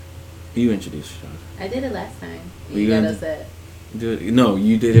You introduced Chandra. I did it last time. You got gonna upset. do it? No,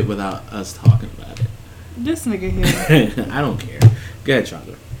 you did it without us talking about it. This nigga here. I don't care. Go ahead,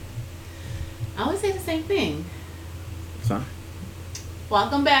 Chandra. I always say the same thing. Sorry.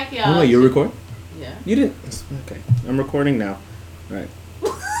 Welcome back, y'all. Oh, you're recording? Yeah. You didn't. Okay. I'm recording now. All right.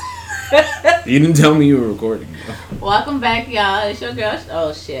 You didn't tell me you were recording. Welcome back, y'all. It's your girl.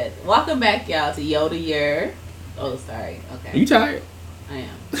 Oh, shit. Welcome back, y'all, to Yo the Year. Oh, sorry. Okay. Are you tired? I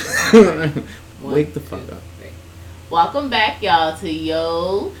am. Wake the fuck up. Three. Welcome back, y'all, to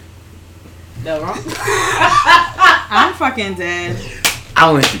Yo. No, wrong. I'm fucking dead.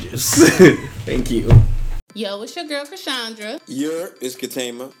 I'll introduce. Thank you. Yo, it's your girl, Cassandra. It's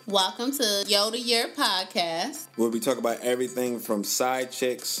Katama. Welcome to Yo the Year podcast. Where we talk about everything from side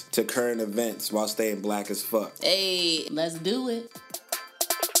chicks to current events while staying black as fuck. Hey, let's do it.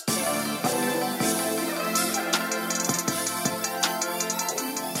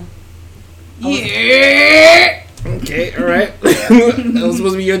 Yeah. Okay, all right. That was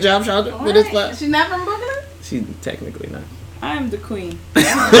supposed to be your job, Chandra, for this class? She's not from Brooklyn? She's technically not. I am the queen.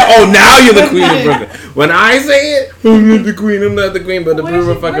 Oh, now you're the queen of Brooklyn. When I say it, I'm not the queen, but to prove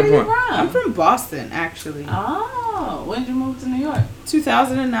a fucking point. I'm from Boston, actually. Oh, when did you move to New York?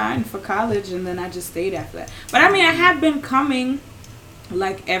 2009 for college, and then I just stayed after that. But I mean, I have been coming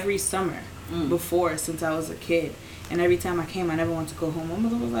like every summer before since I was a kid. And every time I came, I never wanted to go home. My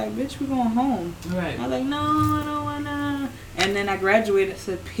mother was like, bitch, we going home. Right. I was like, no, I don't want to. And then I graduated. I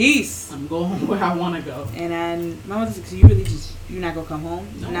said, peace. I'm going where I want to go. And my mother said, so you're not going to come home?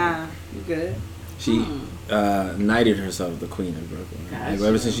 No. Nah, you good. She knighted herself the queen of Brooklyn. Gotcha. Like,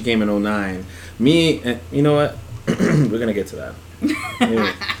 ever since she came in 2009. Me, and you know what? We're going to get to that.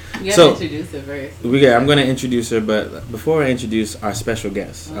 Anyway. You gotta introduce her first. I'm going to introduce her, but before I introduce our special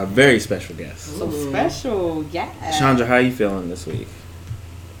guest, our very special guest. So special, yeah. Chandra, how are you feeling this week?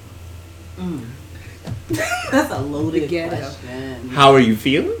 That's a loaded ghetto. question. How are you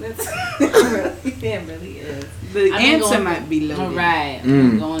feeling? It really is. The I've been answer going might be loaded. Right.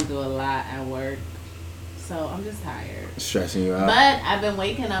 I'm going through a lot at work. So I'm just tired. Stressing you out? But I've been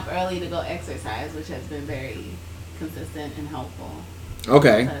waking up early to go exercise, which has been very consistent and helpful.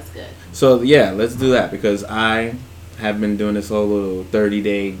 Okay. So that's good. So, yeah, let's do that because I have been doing this whole little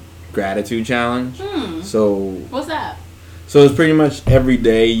 30-day gratitude challenge. So, What's that? So it's pretty much every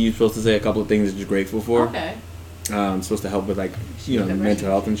day you're supposed to say a couple of things that you're grateful for. Okay. It's supposed to help with mental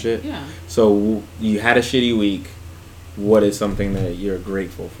health and shit. Yeah. So you had a shitty week. What is something that you're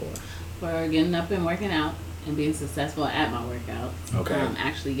grateful for? For getting up and working out and being successful at my workout. Okay.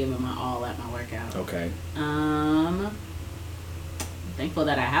 Actually giving my all at my workout. Okay. Thankful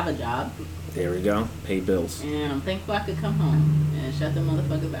that I have a job. There we go. Pay bills. And I'm thankful I could come home and shut them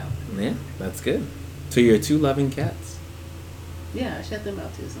motherfuckers out. Yeah, that's good. So you're 2 loving cats. Yeah, I shut them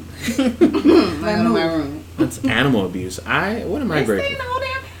out too sometimes. I go to my room. That's animal abuse. What am I They stay grateful in the whole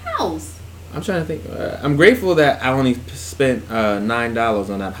damn house. I'm trying to think. I'm grateful that I only spent $9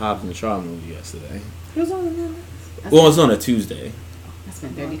 on that Hobbs and Shaw movie yesterday. It was on the Well, it's on a Tuesday. I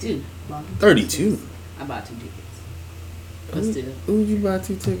spent 32. 32? I bought 2 tickets. But still, Who did you buy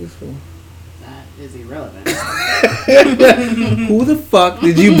 2 tickets for? that is irrelevant. Who the fuck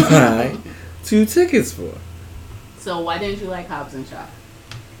did you buy 2 tickets for? So why didn't you like Hobbs and Shaw?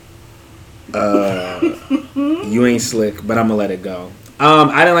 You ain't slick, but I'm gonna let it go.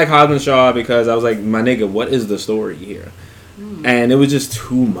 I didn't like Hobbs and Shaw because I was like, my nigga, what is the story here? And it was just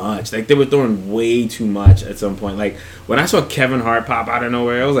too much. Like, they were throwing way too much at some point. Like, when I saw Kevin Hart pop out of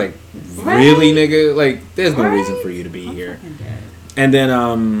nowhere, I was like, really, nigga? Like, there's no reason for you to be here. And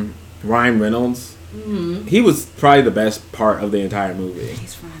then Ryan Reynolds, he was probably the best part of the entire movie.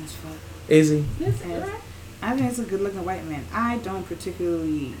 He's fine as fuck. Is he? I think it's a good looking white man. I don't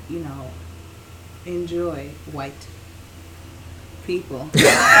particularly, enjoy white people.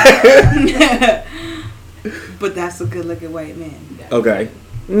 But that's a good looking white man. Okay.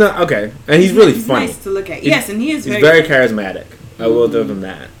 No, okay. And he's really funny. Nice to look at. Yes, and he is He's very charismatic. I will give him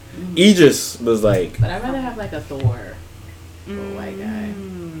that. Aegis was like... But I'd rather have like a Thor. A white guy.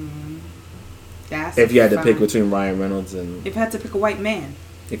 That's if you had to fine. pick between Ryan Reynolds and... If you had to pick a white man.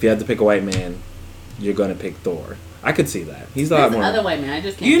 If you had to pick a white man, you're going to pick Thor. I could see that. He's a lot There's more... other white man. I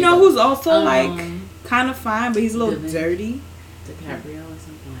just can't. You know think who's also kind of fine, but he's a little Dylan. dirty? DiCaprio or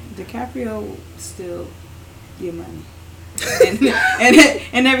something like that. DiCaprio still your money.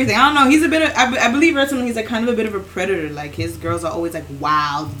 and everything. I don't know. He's a bit of. I believe recently he's like kind of a bit of a predator. Like his girls are always like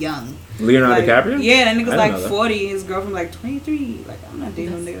wild young. Leonardo like, DiCaprio? Yeah, that nigga's I like didn't know that. 40. His girlfriend like 23. Like I'm not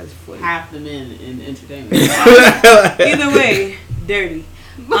dating no nigga that's 40. Half the men in entertainment. Either way, dirty.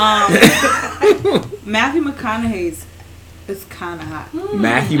 Matthew McConaughey's It's kind of hot.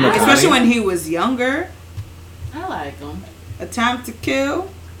 Matthew McConaughey. Especially when he was younger. I like him. A Time to Kill.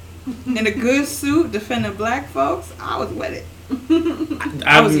 In a good suit, defending black folks. I was with it.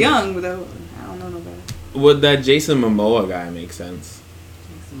 I was young, but I don't know no better. Would that Jason Momoa guy make sense?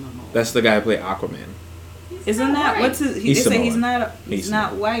 That's the guy who played Aquaman. Isn't that what's his? They He's say Samoan. he's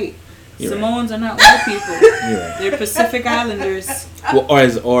not white. You're Samoans are not white people. You're right. They're Pacific Islanders. Well,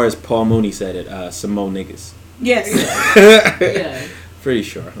 or as Paul Mooney said it, Samoan niggas. Yes. Yeah. Pretty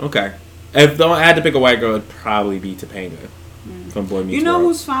sure. Okay. If I had to pick a white girl, it'd probably be Topanga from Boy Meets You know World.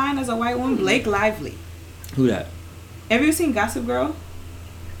 who's fine as a white woman? Blake Lively. Who that? Have you seen Gossip Girl?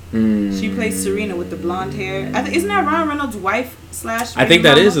 Mm. She plays Serena with the blonde hair. Isn't that Ryan Reynolds' wife / I think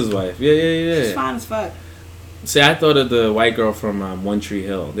that mama? is his wife. Yeah. She's fine as fuck. See, I thought of the white girl from One Tree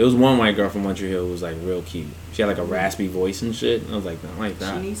Hill. There was one white girl from One Tree Hill who was like real cute. She had like a raspy voice and shit. I was like, not like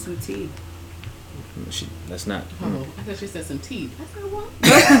that. She needs some tea. That's not. Oh, I thought she said some teeth. I said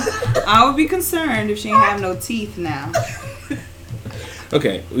what? I would be concerned if she didn't have no teeth now.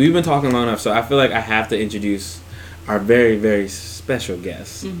 Okay, we've been talking long enough, so I feel like I have to introduce our very, very special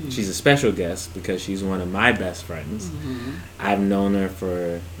guest. Mm-hmm. She's a special guest because she's one of my best friends. Mm-hmm. I've known her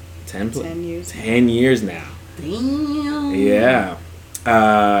for 10 years. 10 years now. Damn. Yeah.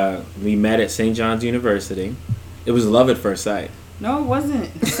 We met at St. John's University. It was love at first sight. No, it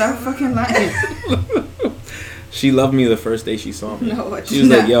wasn't. Stop fucking lying. She loved me the first day she saw me. No, She was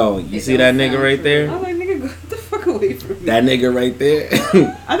like, yo, you see that nigga right I there? was like, nigga, go the fuck away from me. That nigga right there?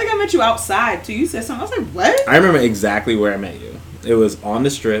 I think I met you outside too. You said something. I was like, what? I remember exactly where I met you. It was on the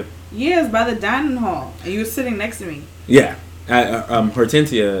strip. Yeah, it's by the dining hall. And you were sitting next to me. Yeah.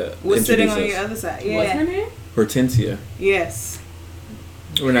 Hortensia Was sitting introduced on us. your other side. What's her Yeah. name? Hortensia. Yes.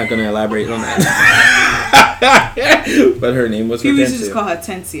 We're not going to elaborate on that. But her name was People used to Hortensia. just call her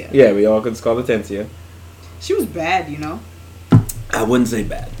Tensia. Yeah, we all could just call her Tensia. She was bad, you know. I wouldn't say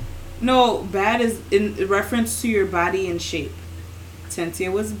bad. No, bad is in reference to your body and shape.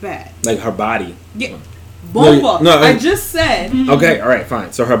 Tensia was bad. Like her body. Yeah. Bomba. no, I just said. Okay, all right,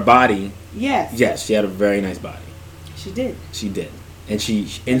 fine. So her body, Yes. yes, she had a very nice body. She did. She did. And she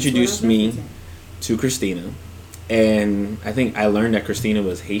introduced me to Christina. And I think I learned that Christina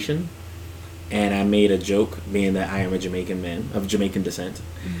was Haitian. And I made a joke, being that I am a Jamaican man of Jamaican descent.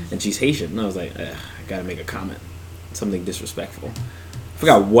 Mm-hmm. And she's Haitian. And I was like, I gotta make a comment. Something disrespectful. I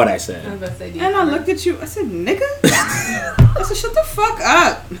forgot what I I was said. about to say, And I looked at you. I said, nigga. I said, shut the fuck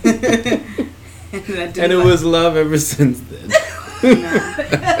up. And it was love ever since then.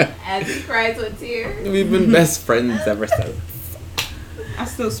 as he cries with tears. We've been best friends ever since. I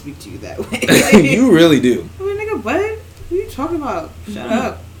still speak to you that way. You really do. I mean, nigga, what? What are you talking about? Shut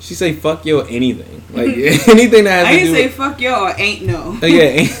up. She say fuck yo anything. Like anything that has I to ain't do say with, fuck yo or ain't no.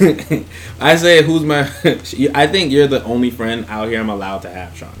 yeah. I say who's my I think you're the only friend out here I'm allowed to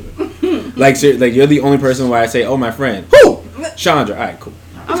have, Chandra. Like you're the only person where I say, "Oh, my friend." Who? Chandra. All right, cool.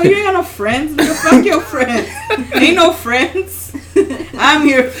 I'm like, you ain't got no friends. Nigga, fuck your friends. Ain't no friends. I'm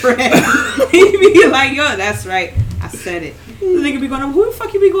your friend. He be like, yo, that's right. I said it. The nigga be going, who the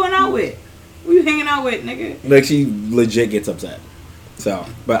fuck you be going out with? Who you hanging out with, nigga? Like she legit gets upset. So,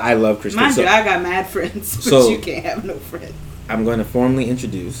 but I love Christina. Mind So you, I got mad friends, but So- you can't have no friends. I'm going to formally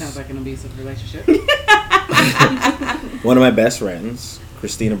introduce Sounds like an abusive relationship. one of my best friends,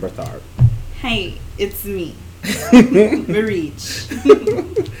 Christina Berthard. Hey, it's me. Marich.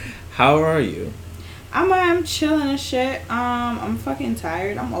 How are you? I'm chilling and shit. I'm fucking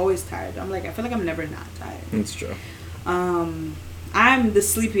tired. I'm always tired. I feel like I'm never not tired. It's true. I'm the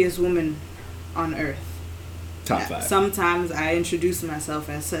sleepiest woman on earth. Top 5. Sometimes I introduce myself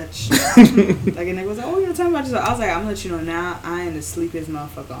as such. Like a nigga was like, "Oh, you're talking about yourself." I was like, "I'm gonna let you know now. I am the sleepiest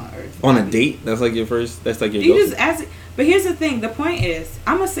motherfucker on earth." On a date? That's like your first. That's like your. You go-to? just ask it. But here's the thing. The point is,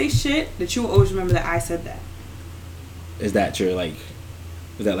 I'm gonna say shit that you will always remember that I said that. Is that your like?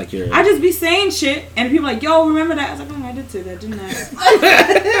 Is that like your? I just be saying shit, and people like, "Yo, remember that?" I was like, "Oh, I did say that, didn't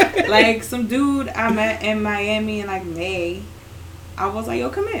I?" Like some dude I met in Miami in like May. I was like, yo,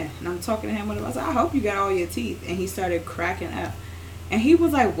 come here. And I'm talking to him. I was like, I hope you got all your teeth. And he started cracking up. And he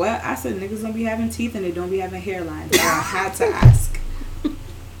was like, what? I said, niggas don't be having teeth and they don't be having hairlines. So I had to ask.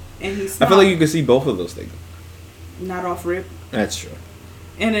 And he smiled. I feel like you can see both of those things. Not off rip. That's true.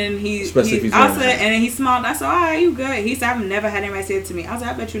 And then Especially if he's I wearing said, a hat. and then he smiled. I said, all right, you good. He said, I've never had anybody say it to me. I was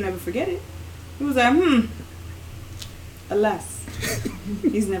like, I bet you never forget it. He was like, Alas.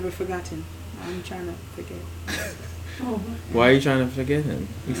 He's never forgotten. I'm trying to forget. Why are you trying to forget him?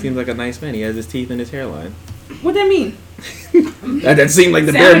 He seems like a nice man. He has his teeth and his hairline. What that mean? That seemed like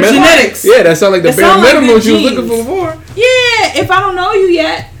the bare Sounded minimum. genetics. Yeah, that sounded like the It bare sound like minimum good she was genes. looking for before. Yeah, if I don't know you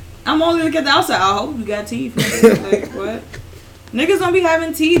yet, I'm only looking at the outside. I hope you got teeth. Like, what? Niggas don't be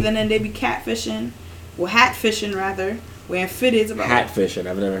having teeth, and then they be catfishing, well, hat fishing rather, wearing fitteds. Hat fishing.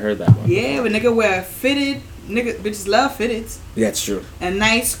 I've never heard that one. Yeah, but nigga wear fitted. Nigga, bitches love fitteds. Yeah, it's true. A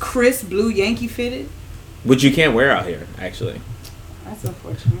nice, crisp blue Yankee fitted. Which you can't wear out here, actually. That's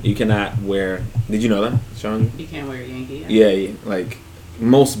unfortunate. You cannot wear. Did you know that, Sean? You can't wear a Yankee hat. Yeah, like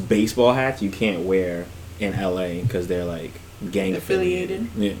most baseball hats you can't wear in LA because they're like gang affiliated.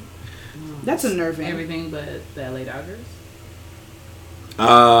 Yeah. That's unnerving. Everything but the LA Dodgers.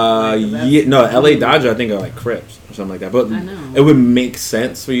 Yeah, no, LA Dodger I think are like Crips or something like that. But I know. it would make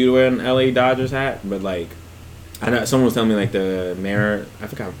sense for you to wear an LA Dodgers hat, but like I know someone was telling me like the I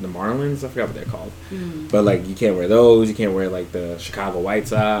forgot the Marlins, I forgot what they're called. But like you can't wear those, you can't wear like the Chicago White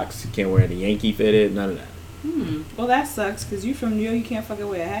Sox, you can't wear the Yankee fitted, none of that. Well, that sucks because you from New York, you can't fucking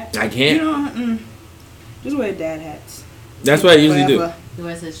wear a hat. I can't. You know, just wear dad hats. That's what I usually do. Whatever. The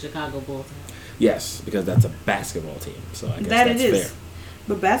rest is Chicago Bulls. Yes, because that's a basketball team, so I guess That that's it is. fair.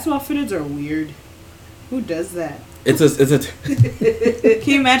 But basketball fitteds are weird. Who does that? It's a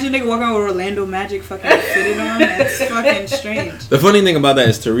Can you imagine nigga walking with Orlando Magic fucking fitted on? That's fucking strange. The funny thing about that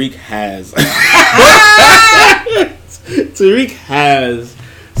is Tariq has Tariq has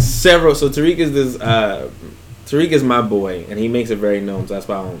several. So Tariq is this. Tariq is my boy, and he makes it very known. So that's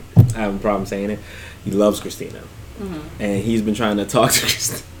why I don't have a problem saying it. He loves Christina, and he's been trying to talk to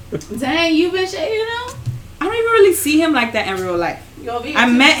Christina. Dang, you been shading him? I don't even really see him like that in real life. I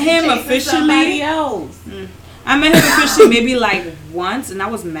met him officially. I met him officially maybe like once, and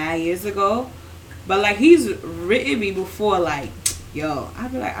that was mad years ago. But like he's written me before, like, yo,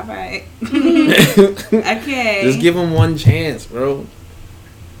 I'd be like, all right, okay. Just give him one chance, bro.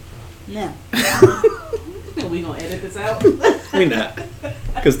 No. We gonna edit this out? We not,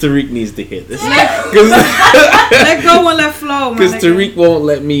 because Tariq needs to hear this. Let go and let flow, Because man. Tariq won't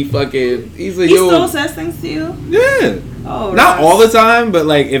let me fucking. He's like, He yo. still says things to you. Yeah. Oh, Not Ross. all the time, but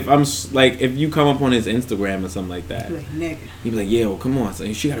like if I'm like if you come up on his Instagram or something like that, Like, nigga. he'd be like, "Yo, come on,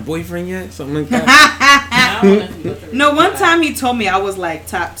 so she got a boyfriend yet?" Something like that. No, one time he told me I was like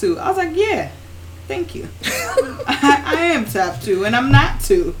top 2. I was like, yeah, thank you. I am top 2, and I'm not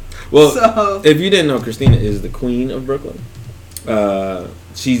 2. Well, So if you didn't know, Christina is the queen of Brooklyn.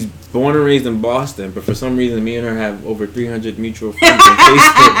 She's born and raised in Boston, but for some reason, me and her have over 300 mutual friends on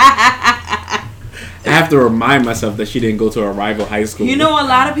Facebook. I have to remind myself that she didn't go to a rival high school. you know, a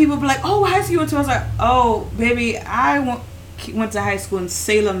lot of people be like, oh, what high school you went to? I was like, oh, baby, I went to high school in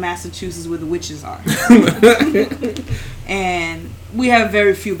Salem, Massachusetts, where the witches are. And we have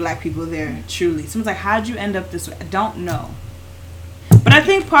very few black people there, truly. Someone's like, how'd you end up this way? I don't know. But I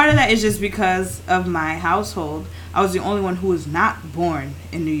think part of that is just because of my household. I was the only one who was not born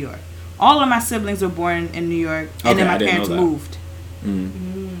in New York. All of my siblings were born in New York, and then I my didn't parents know that. moved.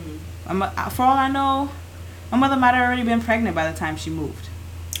 For all I know, my mother might have already been pregnant by the time she moved.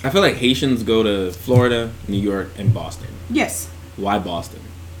 I feel like Haitians go to Florida, New York, and Boston. Yes. Why Boston?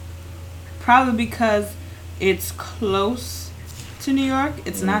 Probably because it's close to New York.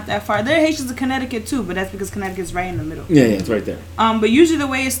 It's not that far. There are Haitians in Connecticut too, but that's because Connecticut's right in the middle. Yeah, it's right there. But usually the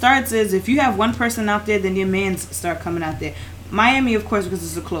way it starts is if you have one person out there, then your mans start coming out there. Miami, of course, because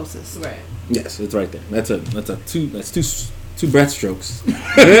it's the closest. Right. Yes, it's right there. That's two breaststrokes. Two breaststrokes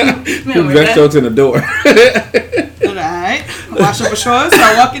in the door. Alright. Wash up a shore,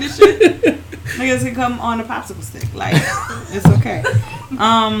 start walking and shit. Niggas can come on a popsicle stick. Like, it's okay.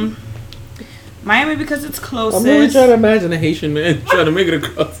 Miami because it's closest. I'm really trying to imagine a Haitian man trying to make it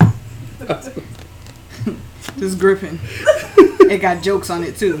across. Just gripping. It got jokes on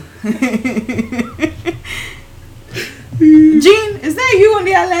it too. Gene, is that you on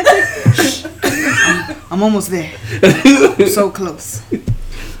the Atlantic? I'm almost there. I'm so close.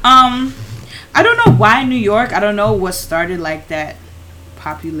 I don't know why New York. I don't know what started like that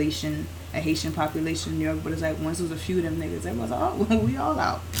population, a Haitian population in New York. But it's like once there was a few of them niggas, everyone's like, oh, we all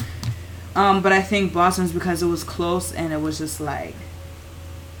out. But I think Boston's because it was close and it was just like,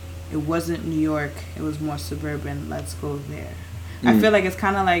 it wasn't New York. It was more suburban. Let's go there. I feel like it's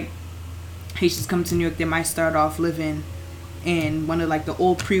kind of like Haitians come to New York. They might start off living in one of like the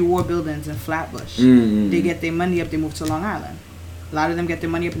old pre-war buildings in Flatbush. They get their money up. They move to Long Island. A lot of them get their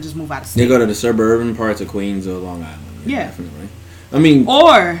money up and just move out of state. They go to the suburban parts of Queens or Long Island. Yeah. Definitely. I mean,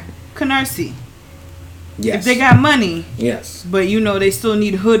 or Canarsie. yes. If they got money, yes. but you know they still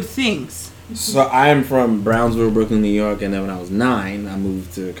need hood things. So I'm from Brownsville, Brooklyn, New York, and then when I was 9, I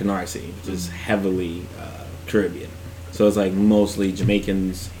moved to Canarsie, which is heavily Caribbean. So it's like mostly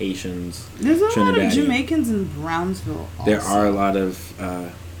Jamaicans, Haitians, There's a lot of Trinidadian. Jamaicans in Brownsville also. There are a lot of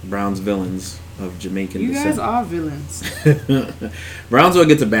Brownsvillans of Jamaican You descent. guys are villains. Brownsville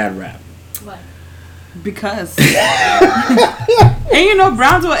gets a bad rap. What? Because. And you know,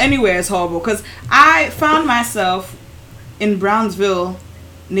 Brownsville anywhere is horrible. Because I found myself in Brownsville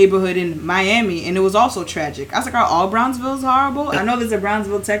neighborhood in Miami, and it was also tragic. I was like, "Are all Brownsville's horrible?" I know there's a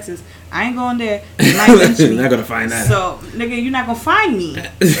Brownsville, Texas. I ain't going there. They might lynch me. You're not gonna find that. So, nigga, you're not gonna find me.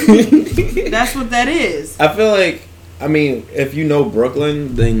 That's what that is. I feel like, I mean, if you know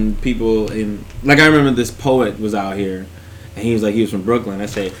Brooklyn, then people in, like, I remember this poet was out here, and he was like, he was from Brooklyn. I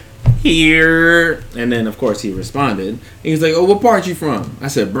say, here, and then of course he responded. He was like, "Oh, what part you from?" I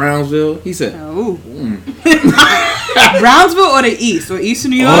said, "Brownsville." He said, Oh. Brownsville or the East? Or East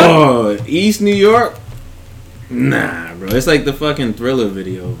New York? "Oh, East New York." Nah, bro. It's like the fucking Thriller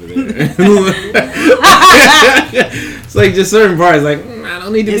video over there. It's like just certain parts. Like, I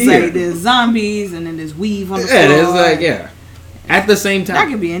don't need to It's be like here. there's zombies and then there's weave on the floor. Yeah, it's like, yeah. At the same That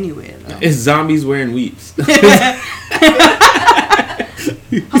time, could be anywhere, though. it's zombies wearing weaves.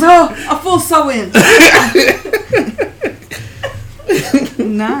 I was like, oh, a full sew-in.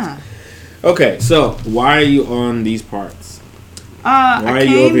 Nah. Okay, so why are you on these parts? Why I are you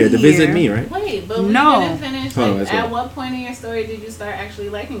came over here to visit me, right? Wait, but we No. didn't finish. Oh, Like, that's at right. what point in your story did you start actually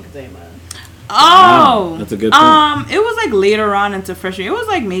liking Katema? Oh, That's a good point. It was like later on into freshman. It was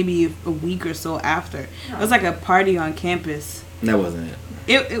like maybe a week or so after. It was like a party on campus. That wasn't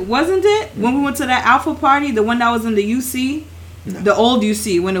it. It wasn't it when we went to that alpha party, the one that was in the UC, No. the old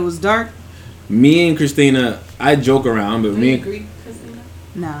UC when it was dark. Me and Christina, I joke around, but Do me you and agree, Christina?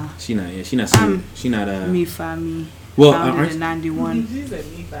 Nah, she not. Yeah, she not. Sweet. She not. me find me. Well, Founded aren't- in '91. She said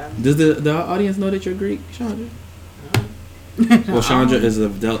me five. does the audience know that you're Greek, Chandra? Well, Chandra is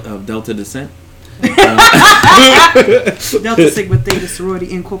of Delta descent. Delta Sigma Theta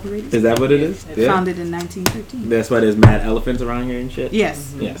Sorority Incorporated. Is that what it is? Yeah. Founded in 1913. That's why there's mad elephants around here and shit.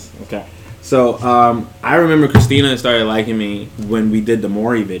 Yes. Yes. Okay. So I remember Christina started liking me when we did the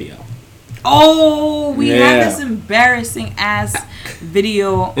Maury video. Oh, we Yeah. had this embarrassing ass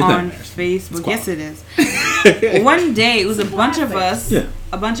video It's not on embarrassing. Facebook. It's Yes, it is. One day, it was a bunch of us. Yeah.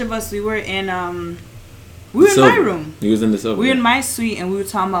 A bunch of us. We were in we were in my room. He was in the silver. We were in my suite, and we were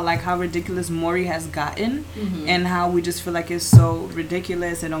talking about like how ridiculous Maury has gotten, and how we just feel like it's so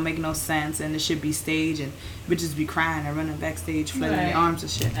ridiculous. It don't make no sense, and it should be staged, and bitches be crying and running backstage, flailing their Right. arms and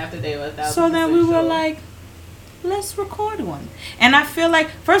shit. After they were 1,000%. So then we were sure. like, let's record one. And I feel like,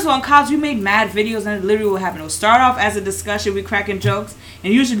 first of all, in college, we made mad videos, and it literally what happened. It would start off as a discussion, we cracking jokes,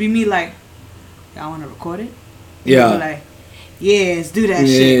 and usually be me like, y'all want to record it? And Yeah. we'd be like, yeah, let's do that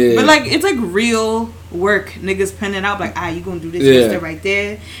Yeah. shit. But like, it's like real work. Niggas penning out like, you gonna do this Yeah. right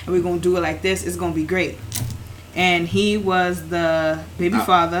there, and we're gonna do it like this. It's gonna be great. And he was the baby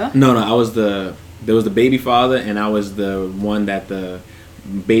father. No, I was there was the baby father, and I was the one that the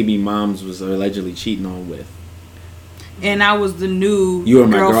baby moms was allegedly cheating on with. And I was the new You were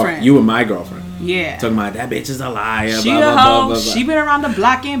my girlfriend. You were my girlfriend. Yeah. Talking about that bitch is a liar. She blah, a blah, hoe. blah, blah, blah. She been around the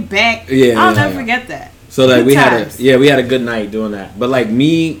block and back. Yeah, I'll yeah, never yeah. forget that. So like Good we times. had a good night doing that. But like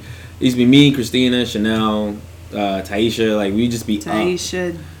me, it used to be me, Christina, Chanel, Taisha. Like we'd just be up.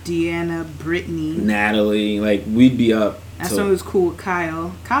 Taisha, Deanna, Brittany. Natalie. Like we'd be up. That's till- when it was cool with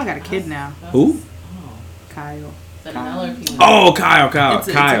Kyle. Kyle got a kid now. Who? Kyle. Is that a male or female? Oh, Kyle. It's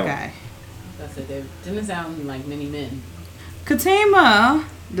a Kyle. guy. That's a dude. Didn't sound like many men. Katema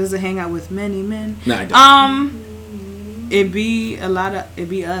doesn't hang out with many men. No, I don't. It be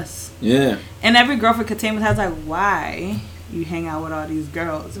us. Yeah. And every girl for Katema has like, why you hang out with all these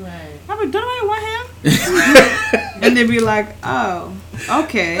girls? Right. I'm like, don't I want him? And they be like, oh,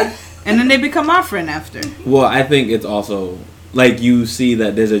 okay. And then they become my friend after. Well, I think it's also like you see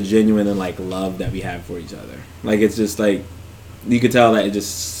that there's a genuine and like love that we have for each other. Like it's just like you could tell that it's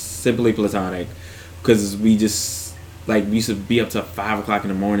just simply platonic because we just like we used to be up till 5 o'clock in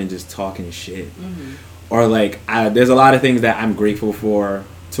the morning just talking shit. Or like there's a lot of things that I'm grateful for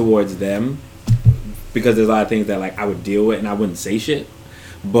towards them because there's a lot of things that like I would deal with and I wouldn't say shit,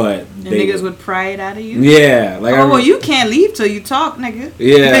 but And niggas would pry it out of you. Yeah, like Oh, well, you can't leave till you talk, nigga.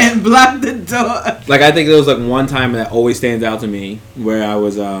 Yeah. And block the door. like I think there was like one time that always stands out to me where I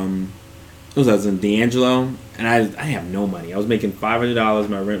was I was in D'Angelo and I have no money. I was making $500.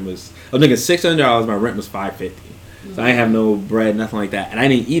 My rent was I was making $600. My rent was $550. So I didn't have no bread, nothing like that, and I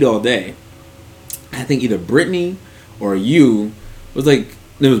didn't eat all day. I think either Brittany or you was like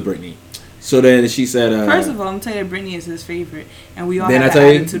it was Brittany. So then she said, First of all, I'm telling you, Brittany is his favorite, and we all Then have I an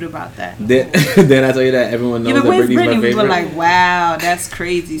tell you- attitude about that. Then I tell you that everyone knows Yeah, but that where's Brittany's Brittany? my We favorite. were like, wow, that's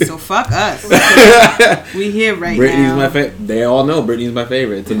crazy. So fuck us. We here right Brittany's now. my favorite. They all know Brittany's my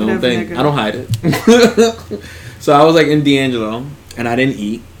favorite. It's a known Whatever, thing. nigga. I don't hide it. So I was like in D'Angelo, and I didn't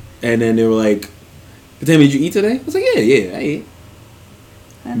eat. And then they were like, "Tammy, did you eat today?" I was like, "Yeah, I ate."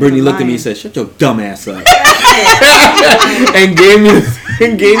 Brittany looked at me and said, "Shut your dumb ass up," and gave me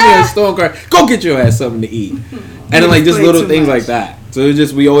a stone card. Go get your ass something to eat. And then like just little things like that. So it's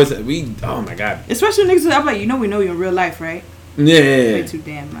just oh my god. Especially niggas, I'm like, we know you in real life, right? Yeah. Way too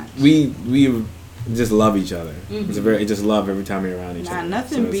damn much. We just love each other. It's just love every time we're around each other.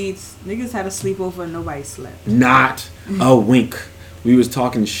 Nothing beats niggas had a sleepover and nobody slept. Not a wink. We was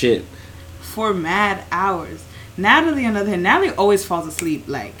talking shit for mad hours. Natalie, on the other hand, Natalie always falls asleep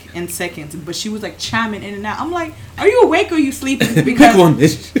like in seconds, but she was like chiming in and out. I'm like, are you awake or are you sleeping? Because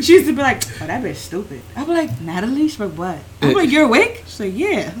she used to be like, oh, that bitch stupid. I'd be like, Natalie? She's like, what? I'm like, you're awake? She's like,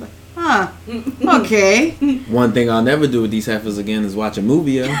 yeah. Huh. Okay. One thing I'll never do with these heifers again is watch a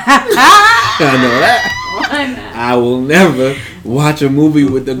movie. I know that. Why not? I will never watch a movie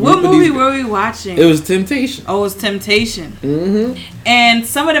with the group What of movie these were we watching? It was Temptation. Oh, it was Temptation. Mm-hmm. And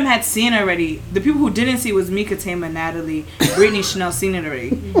some of them had seen it already. The people who didn't see was Mika, Tama, Natalie, Brittany, Chanel seen it already,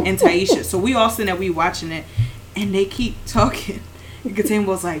 and Taisha. So we all sitting there, we watching it, and they keep talking. Mika Tama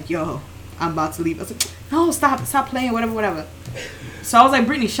was like, yo, I'm about to leave. I was like, no, stop playing, whatever. So I was like,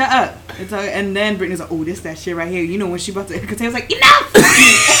 Brittany, shut up. And then Brittany's like, oh, this that shit right here. You know when she about to, Mika Tama was like, enough!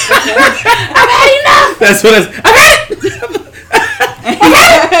 I've had enough! That's what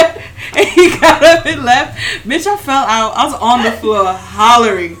And he got up and left. Bitch, I fell out. I was on the floor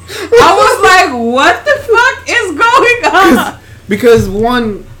hollering. I was like, what the fuck is going on? Because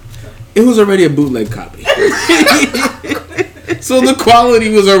one, it was already a bootleg copy. So the quality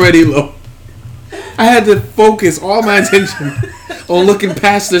was already low. I had to focus all my attention on looking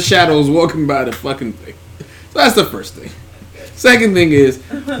past the shadows walking by the fucking thing. So that's the first thing. Second thing is,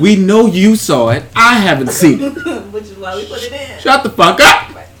 we know you saw it. I haven't seen it. Which is why we put it in. Shut the fuck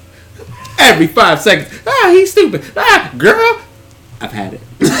up. Every 5 seconds. He's stupid. Girl. I've had it.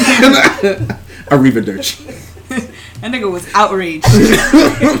 Arriva Dirch. That nigga was outraged.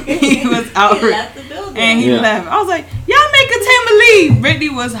 He was outraged. He left the building. And he left. I was like, y'all make a Tama leave. Brittany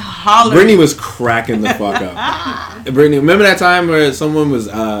was hollering. Brittany was cracking the fuck up. Brittany, remember that time where someone was,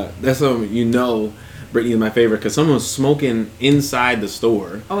 that's when you know Brittany is my favorite, because someone was smoking inside the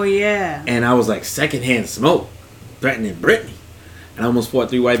store. Oh, yeah. And I was like, secondhand smoke, threatening Brittany. And I almost fought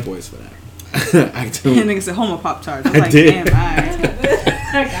 3 white boys for that. I And nigga said homo Pop-Tarts. I was like, did. damn, alright.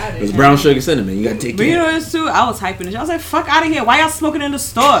 I got It was brown sugar cinnamon. You gotta take But you care. know this too? I was hyping this. I was like, fuck out of here. Why y'all smoking in the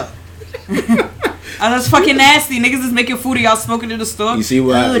store? That's fucking nasty. Niggas is making food and y'all smoking in the store. You see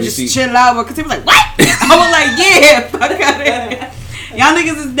what? Just chill out. Because he was like, what? I was like, yeah, fuck out of here. Y'all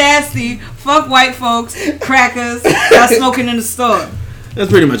niggas is nasty. Fuck white folks. Crackers. Y'all smoking in the store. That's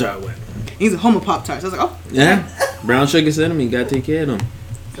pretty much how it went. He's a homo Pop-Tarts. I was like, oh. Yeah. Brown sugar cinnamon. You gotta take care of them.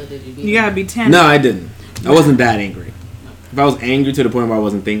 So did you? You gotta be 10. No, I didn't. I wasn't that angry. If I was angry to the point where I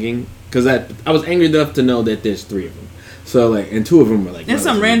wasn't thinking, because I was angry enough to know that there's 3 of them. So like, and 2 of them were like. There's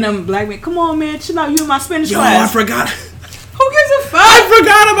some random black man. Come on, man, chill out. You in my Spanish Yo, class. I forgot. Who gives a fuck? I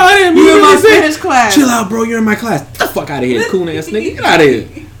forgot about him. You in my What did he say? Spanish class. Chill out, bro. You're in my class. Get the fuck out of here, cool ass nigga. Get out of here.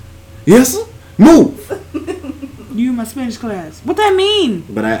 Yes, sir? Move. You in my Spanish class. What that mean?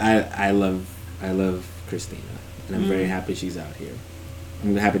 But I love Christina, and I'm very happy she's out here.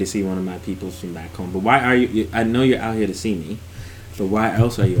 I'm happy to see one of my peoples from back home. But why are you? I know you're out here to see me, but why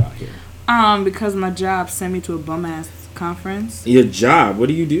else are you out here? Because my job sent me to a bum ass conference. Your job? What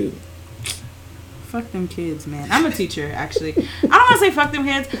do you do? Fuck them kids, man. I'm a teacher, actually. I don't want to say fuck them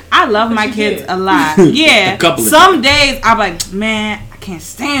kids. I love my kids a lot. Yeah. A couple of Some days I'm like, man, I can't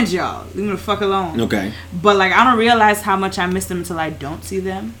stand y'all. Leave me the fuck alone. Okay. But like, I don't realize how much I miss them until I don't see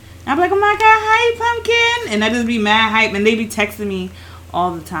them. I'm like, oh my god, hi pumpkin, and I just be mad hype, and they be texting me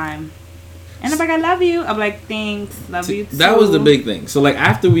all the time. And I'm like, I love you. I'm like, thanks, love you too. That was the big thing. So like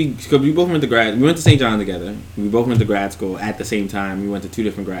after because we both went to we went to St. John together. We both went to grad school at the same time. We went to 2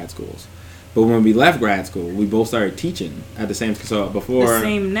 different grad schools. But when we left grad school, we both started teaching at the same. So before the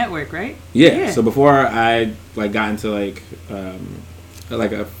same network, right? Yeah. So before I like got into I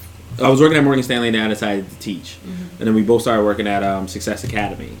was working at Morgan Stanley, and then I decided to teach, and then we both started working at Success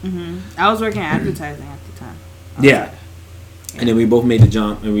Academy. I was working at advertising at the time. Yeah. And then we both made the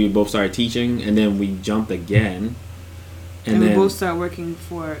jump, and we both started teaching, and then we jumped again. And then we both started working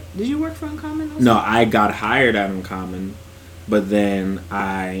for. Did you work for Uncommon also? No, I got hired at Uncommon, but then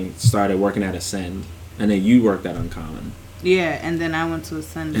I started working at Ascend, and then you worked at Uncommon. Yeah, and then I went to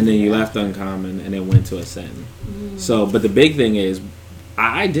Ascend. And then you left Uncommon, and then went to Ascend. So, but the big thing is,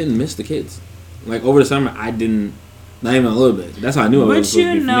 I didn't miss the kids. Like over the summer, I didn't. Not even a little bit. That's how I knew it was supposed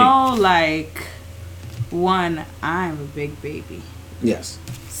to be for me. But you know, like, one, I'm a big baby. Yes.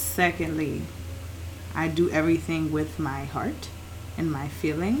 Secondly, I do everything with my heart in my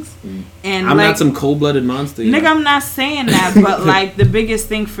feelings. And I'm like, not some cold-blooded monster. Nigga, I'm not saying that, but like the biggest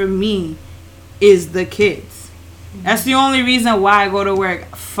thing for me is the kids. That's the only reason why I go to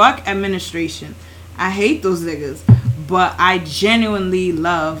work. Fuck administration. I hate those niggas, but I genuinely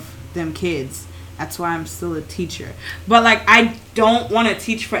love them kids. That's why I'm still a teacher. But like, I don't want to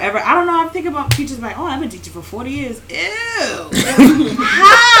teach forever. I don't know. I'm thinking about teachers like, oh, I've been teaching for 40 years. Ew.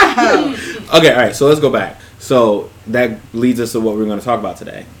 How? Okay, all right. So let's go back. So that leads us to what we're going to talk about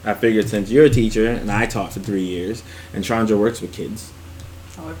today. I figured since you're a teacher and I taught for 3 years, and Chandra works with kids.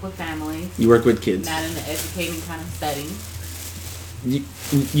 I work with families. You work with kids. Not in the educating kind of setting.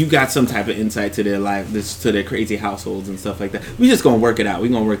 You got some type of insight to their life, to their crazy households and stuff like that. We just gonna work it out. We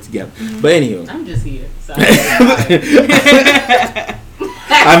gonna work together. Mm-hmm. But anywho, I'm just here. So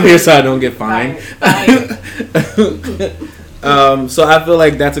I'm here so I don't get fined. Fine. So I feel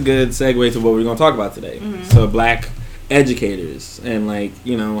like that's a good segue to what we're gonna talk about today. Mm-hmm. So black educators and like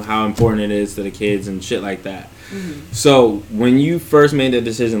how important it is to the kids and shit like that. Mm-hmm. So when you first made the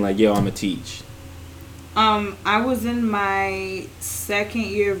decision, like, yo, I'm gonna teach. I was in my second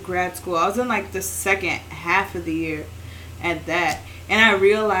year of grad school. I was in like the second half of the year at that. And I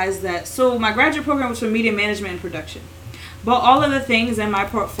realized that, so my graduate program was for media management and production. But all of the things in my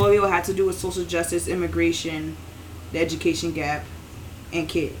portfolio had to do with social justice, immigration, the education gap, and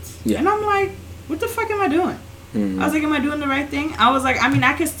kids. Yeah. And I'm like, what the fuck am I doing? Mm-hmm. I was like, am I doing the right thing? I was like, I mean,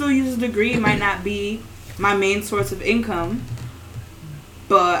 I could still use a degree. It might not be my main source of income.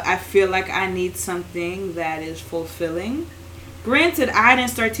 But I feel like I need something that is fulfilling. Granted, I didn't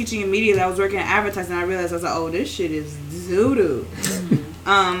start teaching immediately. I was working at advertising. I realized I was like, oh, this shit is doo-doo.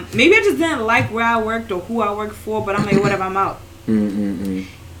 Mm-hmm. Maybe I just didn't like where I worked or who I worked for. But I'm like, whatever, I'm out. Mm-mm-mm.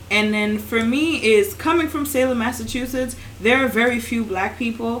 And then for me is coming from Salem, Massachusetts, there are very few black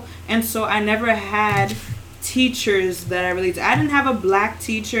people. And so I never had teachers that I related to. I didn't have a black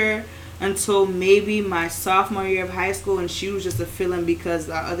teacher until maybe my sophomore year of high school, and she was just a fill-in because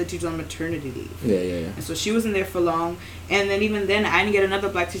our other teacher was on maternity leave. Yeah. And so she wasn't there for long. And then even then, I didn't get another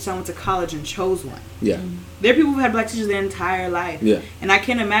black teacher. So I went to college and chose one. Yeah. There are people who had black teachers their entire life. Yeah. And I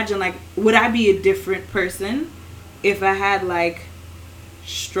can't imagine, like, would I be a different person if I had, like,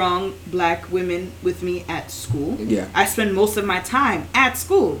 strong black women with me at school? Yeah. I spend most of my time at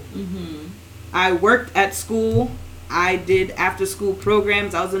school. Mm-hmm. I worked at school. I did after school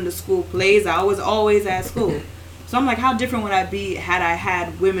programs. I was in the school plays. I was always at school. So I'm like, how different would I be had I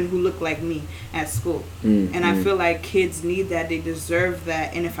had women who look like me at school? And I feel like kids need that. They deserve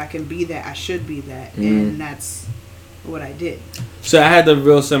that. And if I can be that, I should be that. And that's what I did. So I had the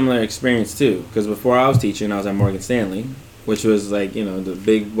real similar experience too, because before I was teaching, I was at Morgan Stanley, which was like, the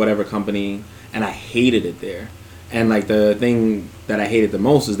big whatever company, and I hated it there. And like the thing that I hated the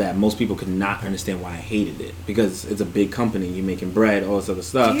most is that most people could not understand why I hated it, because it's a big company, you're making bread, all this other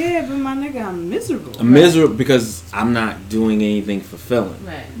stuff. Yeah, but my nigga, I'm miserable. I'm miserable because I'm not doing anything fulfilling,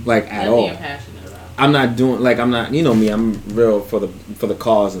 Right. like at Nothing all. you're passionate about. I'm not doing like I'm not. You know me. I'm real for the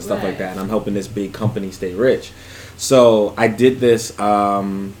cause and stuff like Right. that. And I'm helping this big company stay rich. So I did this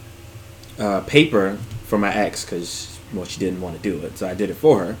paper for my ex because she didn't want to do it, so I did it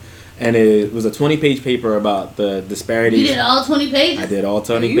for her. And it was a 20-page paper about the disparities. You did all 20 pages? I did all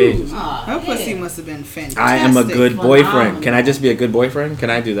 20 You- pages. Aw, Her pussy yeah. must have been fantastic. I am a good boyfriend. Phenomenal. Can I just be a good boyfriend? Can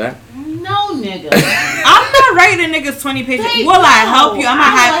I do that? No, nigga. I'm not writing niggas 20 pages. Hey, Will I no. help you? I'm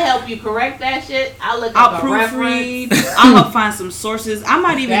I'll gonna help you correct that shit. I'll look I'll up a proofread. reference. I'll help find some sources. I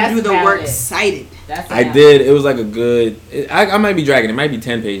might even That's do the valid. work cited. That's I valid. did. It was like a good. I might be dragging. It might be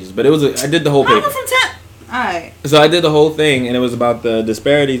 10 pages, but it was. I did the whole I paper. went from 10. Alright. So I did the whole thing, and it was about the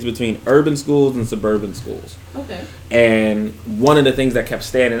disparities between urban schools and suburban schools. Okay. And one of the things that kept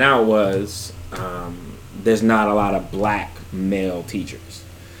standing out was there's not a lot of black male teachers.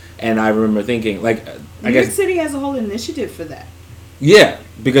 And I remember thinking, like, I New York guess, City has a whole initiative for that. yeah,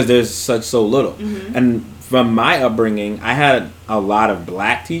 because there's so little. Mhm. And from my upbringing, I had a lot of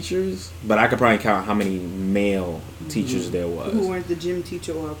black teachers, but I could probably count how many male teachers there was. Who weren't the gym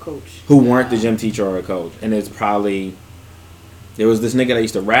teacher or a coach. Who weren't the gym teacher or a coach. And it's probably, there was this nigga that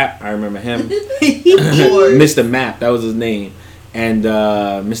used to rap, I remember him. Mr. Map, that was his name. And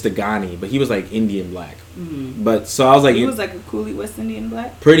Mr. Ghani, but he was like Indian black. Mm-hmm. But so I was like, He was like a coolie West Indian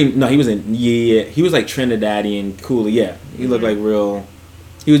black. no, he was he was like Trinidadian, cool, yeah. He looked like real,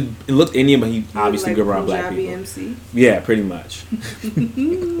 he looked Indian, but he obviously grew around black Punjabi people. MC. Yeah, pretty much.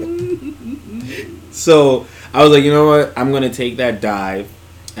 So I was like, you know what? I'm gonna take that dive,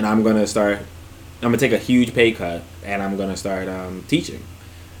 and I'm gonna take a huge pay cut, and I'm gonna start teaching.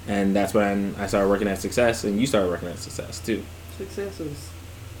 And that's when I started working at Success, and you started working at Success too. Success was.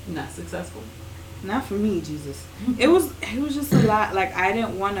 Not successful. Not for me, Jesus. It was just a lot. Like, I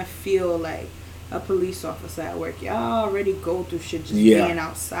didn't want to feel like a police officer at work. Y'all already go through shit just being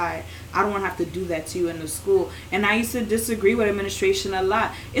outside. I don't want to have to do that to you in the school. And I used to disagree with administration a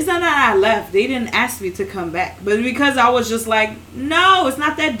lot. It's not that I left. They didn't ask me to come back. But because I was just like, no, it's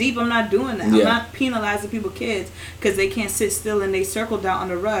not that deep. I'm not doing that. I'm not penalizing people's kids because they can't sit still and they circle down on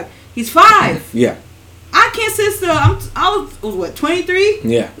the rug. He's 5. Yeah. I can't sit still. I was what, 23?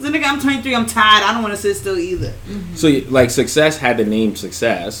 Yeah. I was a nigga, I'm 23. I'm tired. I don't want to sit still either. Mm-hmm. So, like, success had the name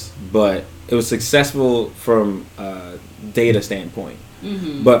success, but it was successful from a data standpoint.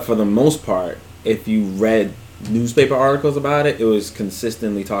 Mm-hmm. But for the most part, if you read newspaper articles about it, it was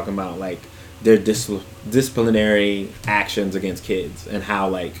consistently talking about, like, their disciplinary actions against kids and how,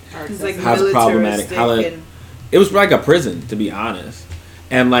 like, It's like how it's problematic. How it was like a prison, to be honest.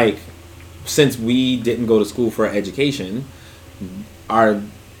 And, like, since we didn't go to school for education, our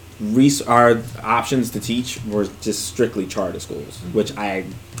options to teach were just strictly charter schools, which I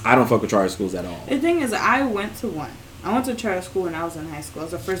don't fuck with charter schools at all. The thing is, I went to one. I went to charter school when I was in high school. I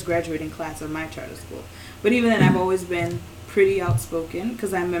was the first graduating class of my charter school. But even then, I've always been pretty outspoken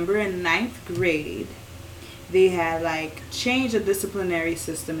because I remember in 9th grade, they had, like, changed the disciplinary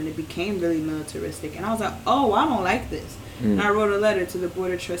system and it became really militaristic. And I was like, oh, I don't like this. And I wrote a letter to the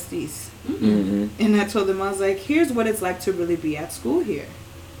board of trustees. Mm-hmm. And I told them, I was like, here's what it's like to really be at school here.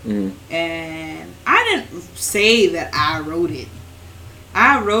 Mm-hmm. And I didn't say that I wrote it.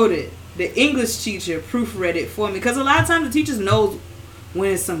 I wrote it. The English teacher proofread it for me. Because a lot of times the teachers knows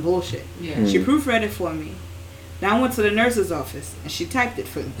when it's some bullshit. Yeah. Mm-hmm. She proofread it for me. Then I went to the nurse's office and she typed it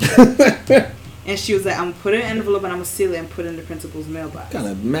for me. And she was like, I'm going to put it in an envelope and I'm going to seal it and put it in the principal's mailbox. What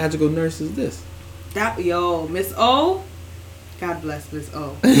kind of magical nurse is this? Miss O. God bless Miss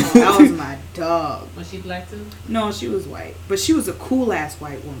O. That was my dog. Was she black too? No, she was white. But she was a cool-ass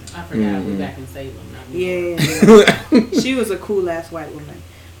white woman. I forgot. We're back in Salem. Yeah. She was a cool-ass white woman.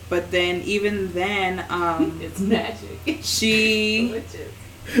 But then, even then, it's magic. she...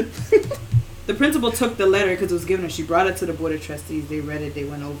 The principal took the letter because it was given her. She brought it to the board of trustees. They read it. They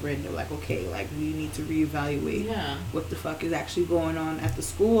went over it. And they're like, okay, like, we need to reevaluate what the fuck is actually going on at the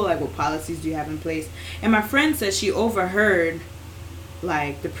school. Like, what policies do you have in place? And my friend said she overheard,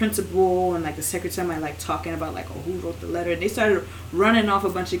 like, the principal and, like, the secretary, like, talking about, like, oh, who wrote the letter. And they started running off a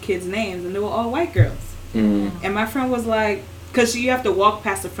bunch of kids' names. And they were all white girls. Mm-hmm. And my friend was like, because you have to walk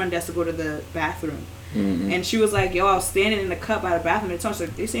past the front desk to go to the bathroom. Mm-hmm. And she was like, yo, I was standing in the cup by the bathroom. And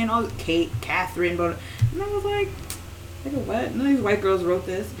like, they're saying all Kate, Catherine, but and I was like, what? None of these white girls wrote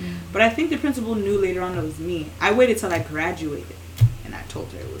this. Mm-hmm. But I think the principal knew later on it was me. I waited till I graduated, and I told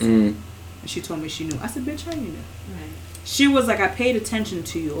her it was me. And she told me she knew. I said, bitch, how you knew? Right. She was like, I paid attention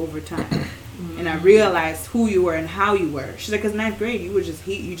to you over time, and I realized who you were and how you were. She's like, because 9th grade, you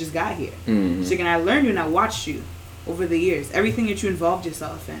just got here. She's like, and I learned you and I watched you over the years. Everything that you involved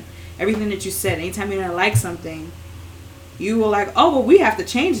yourself in. Everything that you said, anytime you didn't like something, you were like, oh, well, we have to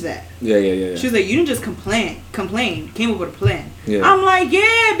change that. Yeah. She was like, you didn't just complain, came up with a plan. Yeah. I'm like,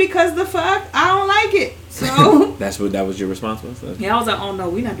 yeah, because the fuck, I don't like it. So that was your response was? Yeah, I was like, oh no,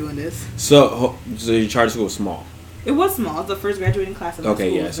 we're not doing this. So your charter school was small? It was small. It was the first graduating class of my school.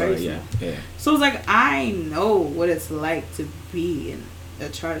 Yeah, sorry, yeah. So it was like, I know what it's like to be in a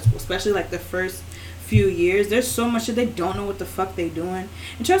charter school, especially like the first few years. There's so much that they don't know what the fuck they doing,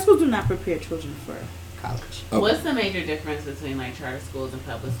 and charter schools do not prepare children for college. Okay. What's the major difference between like charter schools and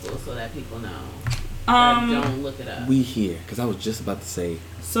public schools so that people know? Don't look it up. We here because I was just about to say.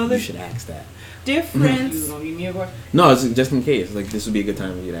 So you should ask that. Difference. You gonna give me a question? No, it's just in case. Like this would be a good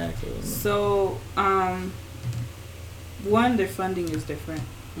time for you to ask it. So one, their funding is different.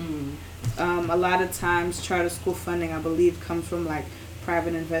 A lot of times charter school funding, I believe, comes from like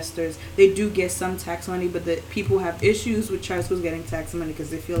private investors. They do get some tax money, but the people have issues with charter schools getting tax money because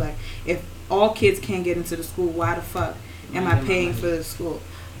they feel like if all kids can't get into the school, why the fuck am I paying for the school?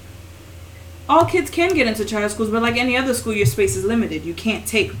 All kids can get into charter schools, but like any other school, your space is limited. You can't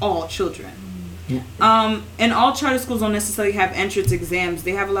take all children. And all charter schools don't necessarily have entrance exams.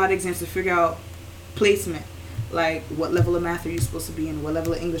 They have a lot of exams to figure out placement. Like, what level of math are you supposed to be in? What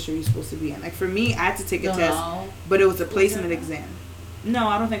level of English are you supposed to be in? Like, for me, I had to take a test, but it was a placement exam. No,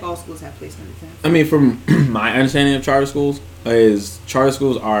 I don't think all schools have placement exams. I mean, from my understanding of charter schools, is charter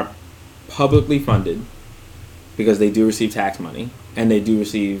schools are publicly funded because they do receive tax money and they do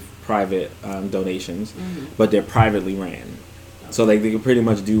receive private donations, but they're privately ran. So like they can pretty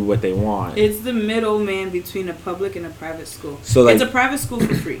much do what they want. It's the middleman between a public and a private school. So like, it's a private school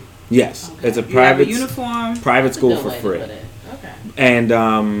for free. Yes, it's a you have private a uniform. Private school for free. Okay.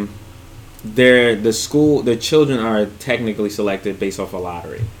 And the children are technically selected based off a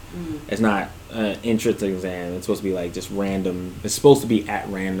lottery. Mm. It's not an entrance exam. It's supposed to be like just random. It's supposed to be at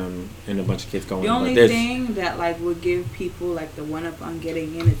random, and a bunch of kids going. The only but thing that like would give people like the one up on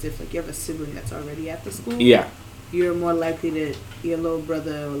getting in is if like you have a sibling that's already at the school. Yeah. You're more likely that your little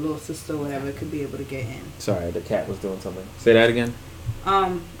brother or little sister or whatever could be able to get in. Sorry, the cat was doing something. Say that again.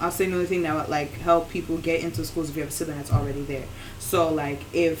 I'll say another thing that would like help people get into schools if you have a sibling that's already there. So like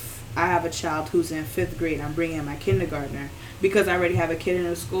if I have a child who's in 5th grade and I'm bringing in my kindergartner, because I already have a kid in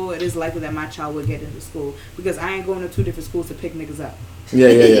the school, it is likely that my child will get into school because I ain't going to 2 different schools to pick niggas up.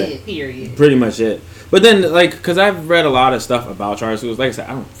 Yeah. Period. Pretty much it. But then, like, because I've read a lot of stuff about charter schools. Like I said,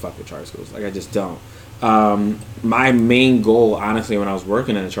 I don't fuck with charter schools. Like, I just don't. My main goal, honestly, when I was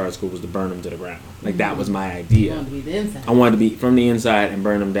working in a charter school was to burn them to the ground. Like, that was my You idea. want to be the inside. I wanted to be from the inside and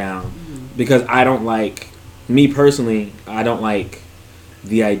burn them down. Because I don't like, me personally, I don't like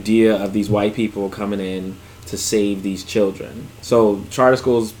the idea of these white people coming in to save these children. So charter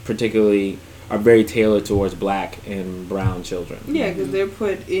schools particularly are very tailored towards black and brown children. Yeah, because they're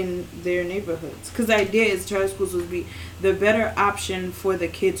put in their neighborhoods. Because the idea is charter schools would be the better option for the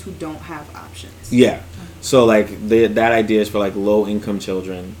kids who don't have options. Yeah. So like that idea is for like low income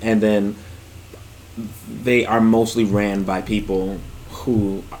children, and then they are mostly ran by people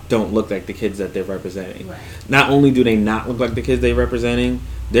who don't look like the kids that they're representing. Right. Not only do they not look like the kids they're representing,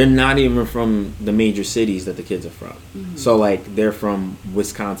 they're not even from the major cities that the kids are from. Mm-hmm. So like they're from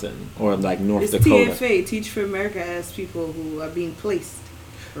Wisconsin or like North It's Dakota. TFA, Teach for America, as people who are being placed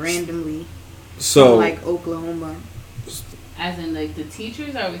randomly So from like Oklahoma. As in, like, the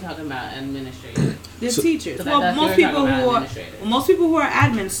teachers, or are we talking about administrators? The So- teachers. So Well, that's most what we're people talking who about, are administrators. most people who are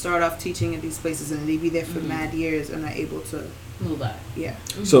admins start off teaching at these places and they be there for mad years and are able to Move on. yeah.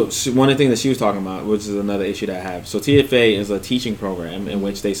 So one of the things that she was talking about, which is another issue that I have. So TFA is a teaching program in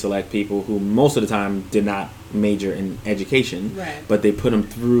which they select people who most of the time did not major in education, Right. but they put them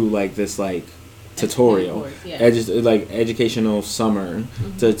through like this like tutorial, course, yeah. like educational summer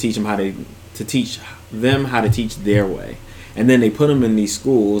to teach them how to teach their way. And then they put them in these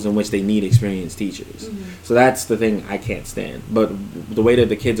schools in which they need experienced teachers. So that's the thing I can't stand. But the way that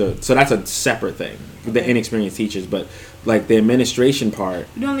the kids are, so that's a separate thing, the inexperienced teachers. But like the administration part,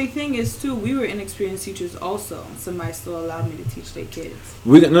 The only thing is too, we were inexperienced teachers also. Somebody still allowed me to teach their kids.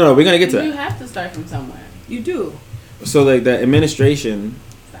 we're gonna get to You that. have to start from somewhere. You do. So like the administration,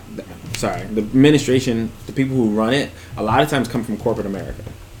 the people who run it, a lot of times come from corporate America.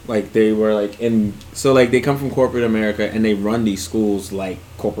 Like they were like they come from corporate America and they run these schools like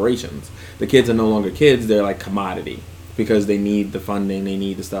corporations. The kids are no longer kids; they're like commodity because they need the funding, they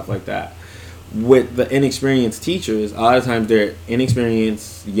need the stuff like that. With the inexperienced teachers, a lot of times they're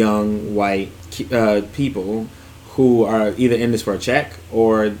inexperienced, young, white people who are either in this for a check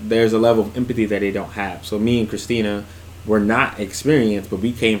or there's a level of empathy that they don't have. So me and Christina were not experienced, but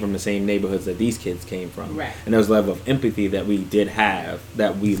we came from the same neighborhoods that these kids came from. Right. And there was a level of empathy that we did have,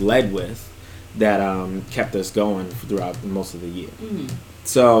 that we led with, that kept us going throughout most of the year. Mm-hmm.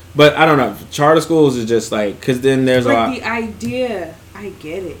 So, but I don't know. Charter schools is just like, because then there's a lot. Like the idea, I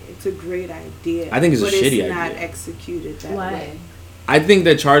get it. It's a great idea. I think it's a but shitty it's not idea. executed that Why? way. I think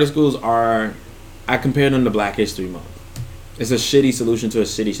that charter schools are, I compare them to Black History Month. It's a shitty solution to a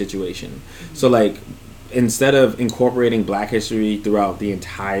shitty situation. So like, instead of incorporating Black history throughout the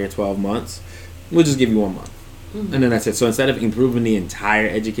entire 12 months, we'll just give you 1 month. And then that's it. So instead of improving the entire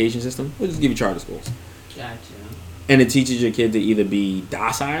education system, we'll just give you charter schools. Gotcha. And it teaches your kid to either be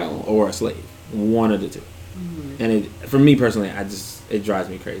docile or a slave. One of the two. And it, for me personally, it drives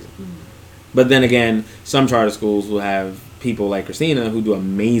me crazy. But then again, some charter schools will have people like Christina who do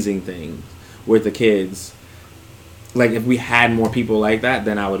amazing things with the kids. Like if we had more people like that,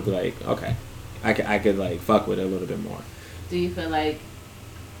 then I would be like, okay, I could like fuck with it a little bit more. Do you feel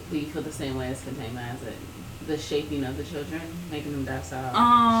the same way as Fatima as it? The shaping of the children, making them docile,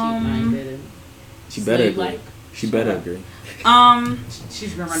 sheep-minded, and She better agree. slave-like? She better agree.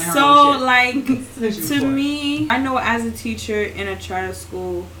 She's been running her So own shit. like Since to you were me, I know as a teacher in a charter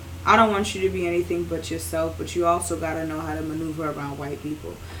school, I don't want you to be anything but yourself, but you also gotta know how to maneuver around white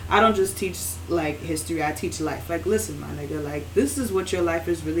people. I don't just teach like history, I teach life. Like listen, my nigga, like this is what your life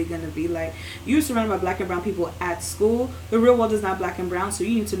is really gonna be like. You're surrounded by black and brown people at school. The real world is not black and brown, so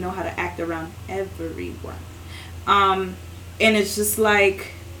you need to know how to act around everyone. And it's just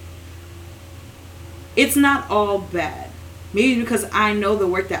like, it's not all bad. Maybe because I know the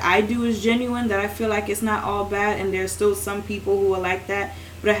work that I do is genuine, that I feel like it's not all bad, and there's still some people who are like that.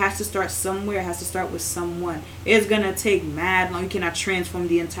 But it has to start somewhere. It has to start with someone. It's gonna take mad long. You cannot transform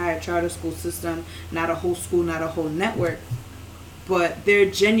the entire charter school system, not a whole school, not a whole network. but they're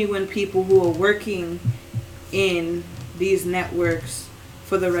genuine people who are working in these networks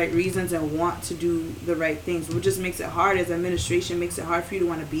for the right reasons and want to do the right things. What just makes it hard as administration makes it hard for you to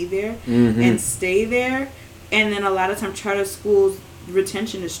want to be there and stay there. And then a lot of times charter schools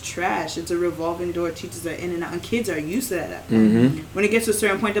retention is trash. It's a revolving door. Teachers are in and out, and kids are used to that at that point. When it gets to a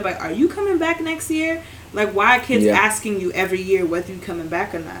certain point, they're like, are you coming back next year? Like, why are kids asking you every year whether you're coming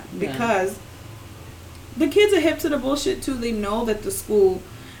back or not? Because the kids are hip to the bullshit too. They know that the school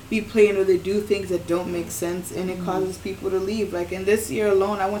be playing or they do things that don't make sense, and it causes people to leave. Like in this year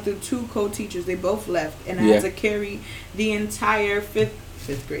alone, I went through 2 co-teachers. They both left, and I had to carry the entire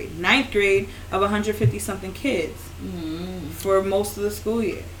ninth grade of 150 something kids for most of the school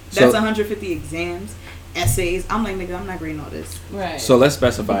year. That's 150 exams, essays. I'm like, nigga, I'm not grading all this. Right. So let's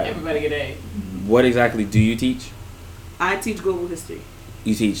specify. Everybody get A. What exactly do you teach? I teach global history.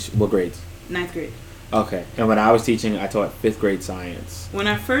 You teach what grades? 9th grade. Okay. And when I was teaching, I taught 5th grade science. When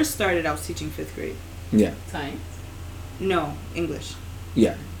I first started, I was teaching 5th grade. Yeah. Science? No, English.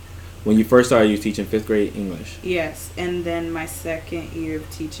 Yeah. When you first started, you were teaching 5th grade English. Yes. And then my second year of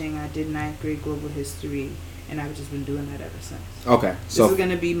teaching, I did 9th grade global history, and I've just been doing that ever since. Okay. So this is going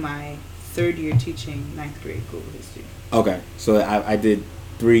to be my 3rd year teaching 9th grade global history. Okay. So I did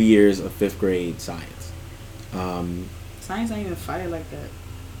 3 years of 5th grade science. Science ain't even fire like that.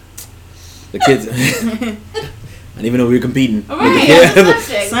 The kids, I didn't even know we were competing. Right,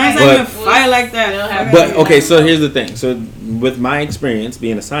 Science ain't even fire like that. But okay, so here's the thing. So with my experience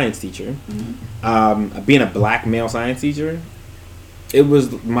being a science teacher, being a black male science teacher,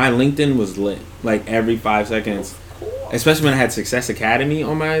 my LinkedIn was lit like every 5 seconds. Especially when I had Success Academy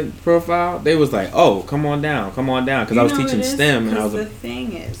on my profile, they was like, "Oh, come on down," because I was teaching STEM, and I was. The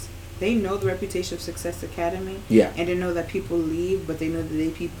thing is, they know the reputation of Success Academy. Yeah. And they know that people leave, but they know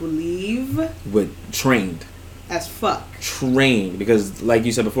that people leave with trained. As fuck. Trained, because like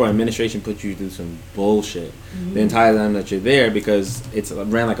you said before, administration puts you through some bullshit the entire time that you're there, because it's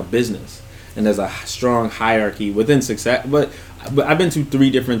ran like a business, and there's a strong hierarchy within Success. But I've been to 3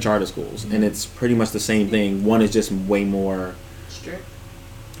 different charter schools, and it's pretty much the same thing. One is just way more strict,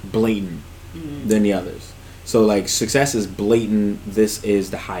 blatant than the others. So like Success is blatant. This is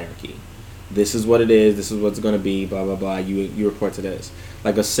the hierarchy. This is what it is. This is what's going to be. Blah blah blah. You report to this.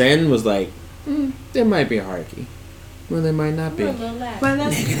 Like Ascend was like, there might be a hierarchy. Well, there might not be. But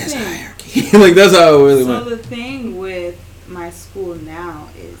that's the thing. Hierarchy. Like that's how it really went. So the thing with my school now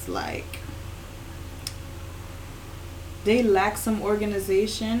is like they lack some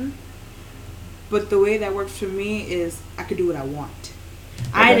organization, but the way that works for me is I could do what I want. Okay.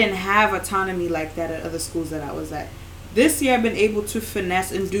 I didn't have autonomy like that at other schools that I was at. This year I've been able to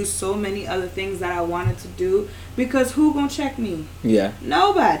finesse and do so many other things that I wanted to do, because who gonna check me? Yeah.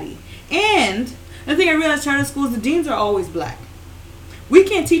 Nobody. And the thing I realized, charter schools, the deans are always black. We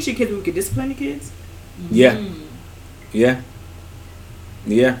can't teach your kids, but we can discipline the kids. Yeah. Yeah.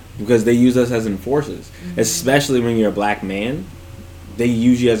 Yeah, because they use us as enforcers, especially when you're a black man. They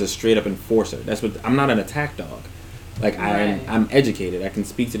use you as a straight up enforcer. That's what I'm not an attack dog. Like I'm educated. I can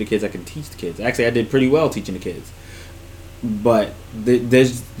speak to the kids. I can teach the kids. Actually, I did pretty well teaching the kids. But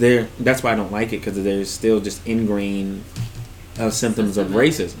that's why I don't like it, because there's still just ingrained symptoms of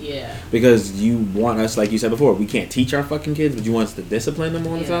racism. Yeah. Because you want us, like you said before, we can't teach our fucking kids, but you want us to discipline them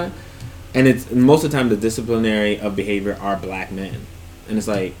all the time. And it's most of the time the disciplinary of behavior are black men. And it's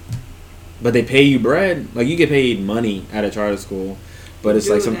like, but they pay you bread. Like, you get paid money at a charter school, but it's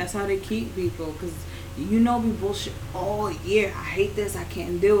like that's how they keep people, because we bullshit all year. I hate this. I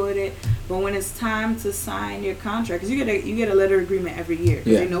can't deal with it. But when it's time to sign your contract, because you get a letter agreement every year,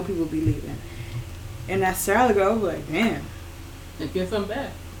 because they know people be leaving. And that Sarah girl was like, damn, get some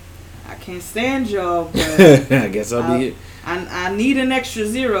back. I can't stand y'all, but I guess I'll be it. I need an extra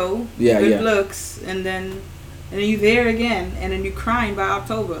 0. Yeah, good looks, and then you there again, and then you crying by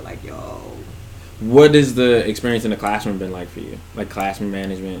October, like, yo. What has the experience in the classroom been like for you? Like classroom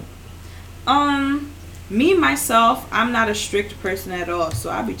management? Me, myself, I'm not a strict person at all, so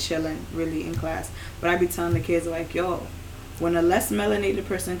I be chilling really in class. But I be telling the kids, like, yo, when a less melanated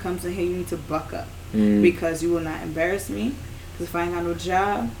person comes in here, you need to buck up. Because you will not embarrass me. Because if I ain't got no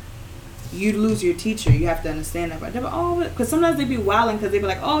job, you'd lose your teacher. You have to understand that. But because sometimes they be wilding, because they be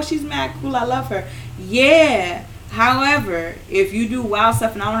like, oh, she's mad cool, I love her. Yeah. However, if you do wild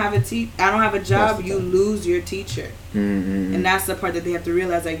stuff and I don't have a job, you lose your teacher. And that's the part that they have to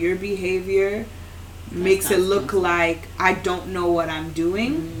realize, that your behavior makes it look like I don't know what I'm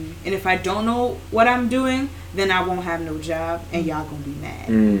doing. And if I don't know what I'm doing, then I won't have no job, and y'all gonna be mad.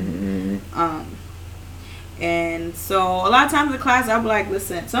 And so a lot of times in the class, I'll be like,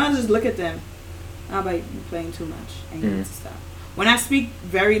 listen, sometimes just look at them. I'll be like, you playing too much, and you need to stop. When I speak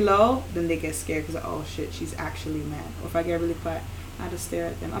very low, then they get scared because, oh shit, she's actually mad. Or if I get really quiet, I just stare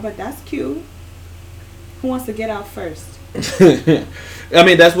at them. I'm like, that's cute. Who wants to get out first? I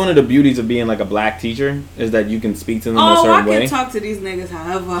mean, that's one of the beauties of being like a black teacher is that you can speak to them a certain way. I can talk to these niggas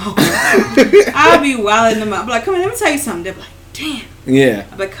however I want to. I'll be wilding them up. I'm like, come on, let me tell you something. They're like, damn. Yeah.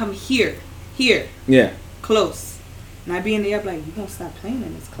 I'm like, come here. Yeah. Close. And I be in the up like, you gonna stop playing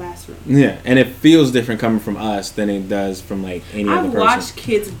in this classroom. Yeah, and it feels different coming from us than it does from like any other person. I've watched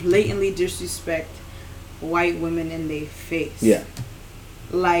kids blatantly disrespect white women in their face. Yeah.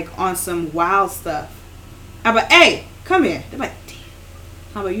 Like on some wild stuff. I'm like, hey, come here. They're like, damn.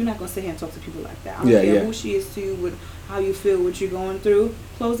 How about you not gonna sit here and talk to people like that? I don't care who she is to you, with how you feel, what you're going through.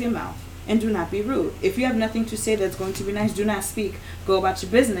 Close your mouth and do not be rude. If you have nothing to say that's going to be nice, do not speak. Go about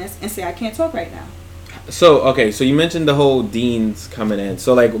your business and say, I can't talk right now. So, okay, so you mentioned the whole deans coming in.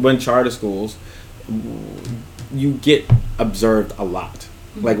 So, like, when charter schools, you get observed a lot.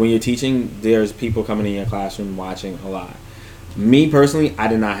 Mm-hmm. Like, when you're teaching, there's people coming in your classroom watching a lot. Me, personally, I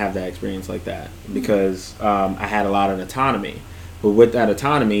did not have that experience like that because I had a lot of autonomy. But with that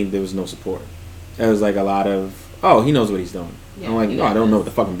autonomy, there was no support. It was, like, a lot of, oh, he knows what he's doing. Yeah, I'm like, no, I don't know what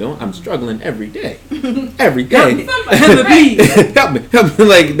the fuck I'm doing. I'm struggling every day. Every day. Help me.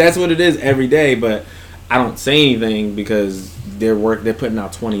 Like, that's what it is every day, but I don't say anything because they're putting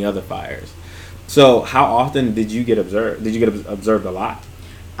out 20 other fires. So how often did you get observed? Did you get observed a lot?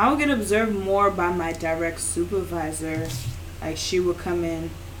 I would get observed more by my direct supervisor. Like, she would come in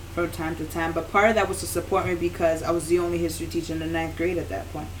from time to time. But part of that was to support me because I was the only history teacher in the 9th grade at that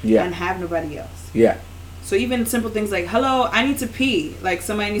point. Yeah. And have nobody else. Yeah. So even simple things like, hello, I need to pee. Like,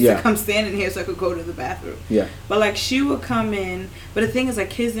 somebody needs to come stand in here so I could go to the bathroom. Yeah. But, like, she would come in. But the thing is, like,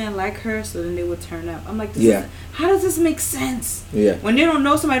 kids didn't like her, so then they would turn up. I'm like, how does this make sense? Yeah. When they don't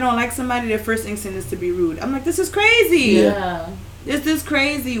know somebody, don't like somebody, their first instinct is to be rude. I'm like, this is crazy. Yeah. This is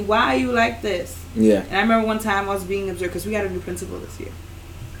crazy. Why are you like this? Yeah. And I remember one time I was being observed because we got a new principal this year.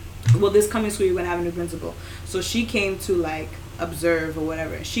 Well, this coming school, we're going to have a new principal. So she came to, like, observe or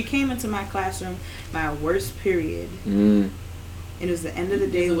whatever. She came into my classroom my worst period. And it was the end of the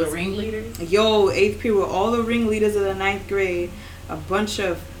day. Was the ringleaders? Yo, 8th period were all the ringleaders of the 9th grade. A bunch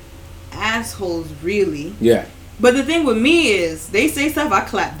of assholes, really. Yeah. But the thing with me is, they say stuff, I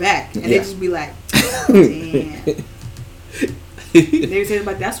clap back. And they just be like, damn. They say,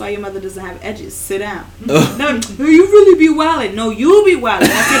 like, that's why your mother doesn't have edges. Sit down. No, you really be wildin'. No, you be wildin'.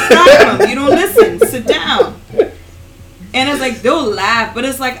 That's your problem. You don't listen. Sit down. And it's like, they'll laugh, but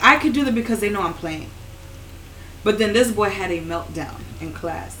it's like, I could do that because they know I'm playing. But then this boy had a meltdown in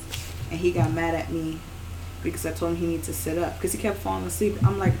class, and he got mad at me because I told him he needed to sit up because he kept falling asleep.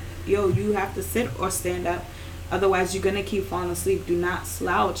 I'm like, yo, you have to sit or stand up. Otherwise, you're going to keep falling asleep. Do not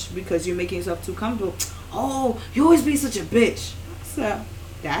slouch because you're making yourself too comfortable. Oh, you always be such a bitch. So,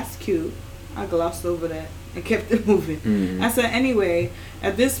 that's cute. I glossed over that and kept it moving. Mm-hmm. I said, anyway,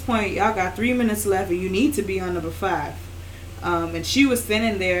 at this point, y'all got 3 minutes left, and you need to be on number 5. And she was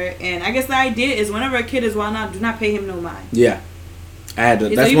standing there, and I guess the idea is whenever a kid is wild out, do not pay him no mind. Yeah, I had to.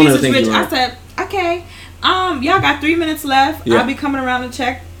 That's one of the things. I said, okay, y'all got 3 minutes left. Yeah. I'll be coming around to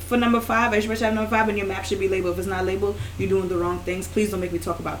check for number 5. Everybody should have number 5, and your map should be labeled. If it's not labeled, you're doing the wrong things. Please don't make me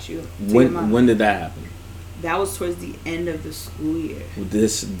talk about you. When did that happen? That was towards the end of the school year.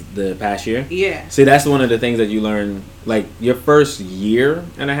 The past year? Yeah. See, that's one of the things that you learn. Like, your first year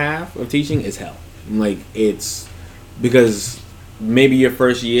and a half of teaching is hell. Like, it's because maybe your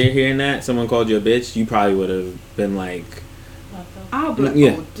first year hearing that someone called you a bitch, you probably would have been like, I'll be like,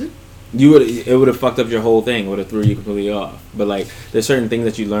 it would have fucked up your whole thing. Would have threw you completely off. But like, there's certain things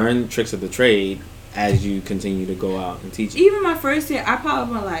that you learn, tricks of the trade, as you continue to go out and teach. Even my first year, I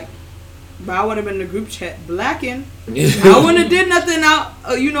probably been like, but I would have been in the group chat blacking. I wouldn't have did nothing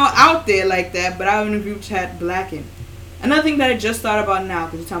out there like that. But I was in the group chat blacking. Another thing that I just thought about now,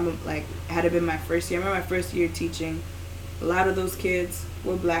 because you're talking about, like, had it been my first year. I remember my first year teaching. A lot of those kids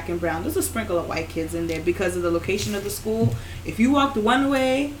were black and brown. There's a sprinkle of white kids in there because of the location of the school. If you walked one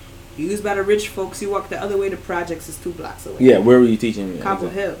way, you was by the rich folks. You walk the other way, the projects is 2 blocks away. Yeah, where were you teaching? Cobble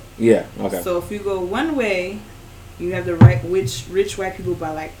Hill. Yeah, okay. So if you go one way, you have the rich white people by,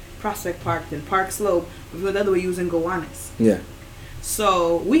 like, Prospect Park, then Park Slope. If you go the other way, you was in Gowanus. Yeah.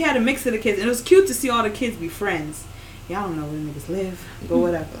 So we had a mix of the kids, and it was cute to see all the kids be friends. Y'all don't know where the niggas live, but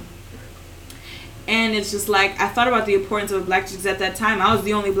whatever. And it's just like, I thought about the importance of black teachers at that time. I was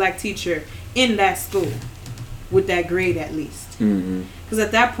the only black teacher in that school, with that grade at least. Because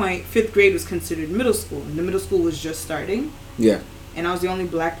at that point, 5th grade was considered middle school, and the middle school was just starting. Yeah. And I was the only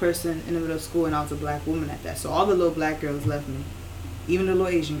black person in the middle school, and I was a black woman at that. So all the little black girls left me, even the little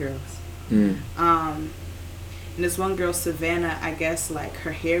Asian girls. And this one girl, Savannah, I guess, like,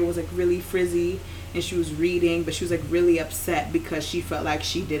 her hair was, like, really frizzy. And she was reading, but she was, like, really upset because she felt like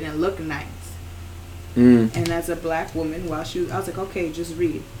she didn't look nice. Mm. And as a black woman, I was like, okay, just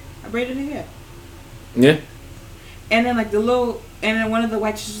read. I braided her hair. Yeah. And then, like, and then one of the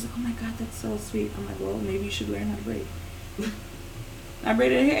white chicks was like, oh, my God, that's so sweet. I'm like, well, maybe you should learn how to braid. I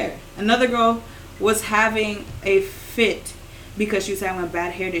braided her hair. Another girl was having a fit because she was having a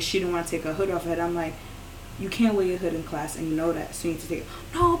bad hair that she didn't want to take her hood off her head. I'm like, you can't wear your hood in class, and you know that, so you need to take it.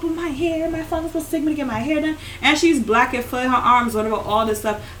 No, but my hair, my father's supposed to take me to get my hair done. And she's black and flared her arms, whatever, all this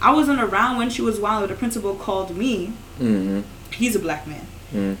stuff. I wasn't around when she was wild. The principal called me. Mm-hmm. He's a black man.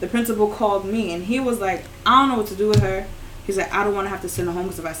 Mm. The principal called me, and he was like, I don't know what to do with her. He's like, I don't want to have to send her home,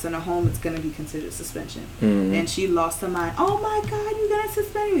 because if I send her home, it's going to be considered suspension. Mm-hmm. And she lost her mind. Oh, my God, you're going to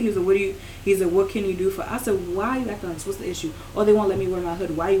suspend me. He was like, He's like, what can you do for... I said, why are you acting like this? What's the issue? Oh, they won't let me wear my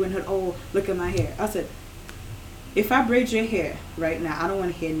hood. Why are you wearing hood? Oh, look at my hair. I said, if I braid your hair right now, I don't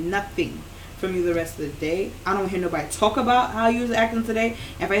want to hear nothing from you the rest of the day. I don't want to hear nobody talk about how you was acting today.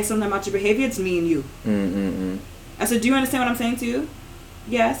 If I hear something about your behavior, it's me and you. Mm-hmm. I said, do you understand what I'm saying to you?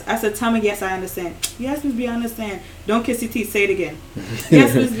 Yes. I said, tell me, yes, I understand. Yes, Miss B, I understand. Don't kiss your teeth. Say it again.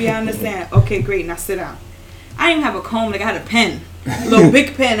 Yes, Miss B, I understand. Okay, great. Now sit down. I didn't even have a comb. Like, I had a pen. A little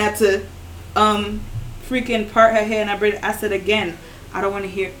big pen. I had to freaking part her hair, and I braided. I said, again, I don't want to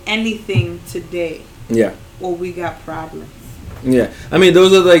hear anything today. Yeah. Or we got problems. Yeah. I mean,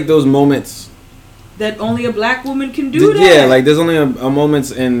 those are like those moments that only a black woman can do that. Yeah, like there's only a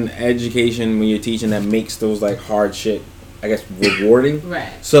moments in education when you're teaching that makes those like hard shit, I guess, rewarding.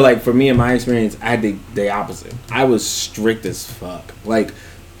 Right. So like for me in my experience, I had the opposite. I was strict as fuck. Like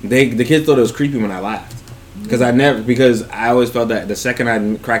the kids thought it was creepy when I laughed. Because I always felt that the second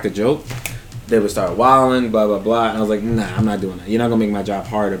I cracked a joke, they would start wilding, blah blah blah, and I was like, nah, I'm not doing that. You're not gonna make my job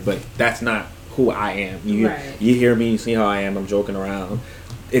harder, but that's not who I am. You hear me, you see how I am. I'm joking around.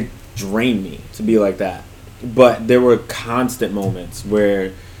 It drained me to be like that. But there were constant moments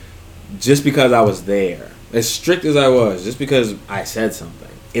where just because I was there, as strict as I was, just because I said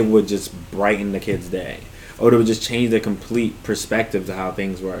something, it would just brighten the kid's day, or it would just change their complete perspective to how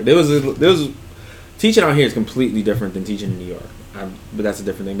things were. There was teaching out here is completely different than teaching in New York, but that's a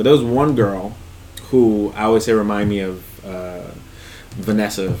different thing. But there was one girl who I always say remind me of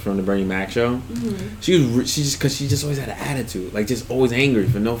Vanessa from the Bernie Mac show. Mm-hmm. She just always had an attitude, like just always angry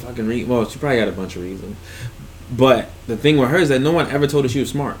for no fucking reason. Well, she probably had a bunch of reasons, but the thing with her is that no one ever told her she was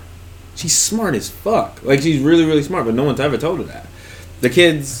smart. She's smart as fuck. Like she's really really smart, but no one's ever told her that. The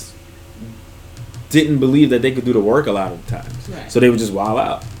kids didn't believe that they could do the work a lot of the times, right. So they would just wild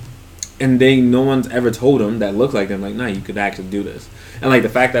out. And no one's ever told them that looked like them, like, nah, you could actually do this. And, like, the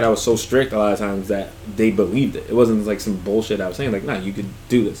fact that I was so strict a lot of times that they believed it. It wasn't, like, some bullshit I was saying. Like, nah, you could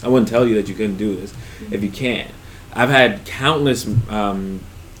do this. I wouldn't tell you that you couldn't do this if you can. I've had countless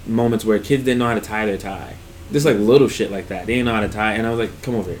moments where kids didn't know how to tie their tie. Just, like, little shit like that. They didn't know how to tie. And I was like,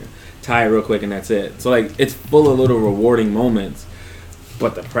 come over here. Tie it real quick, and that's it. So, like, it's full of little rewarding moments.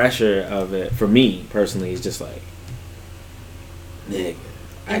 But the pressure of it, for me, personally, is just like, nigga.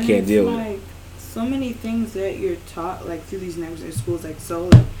 I can't deal with it. So many things that you're taught, like through these national schools, like so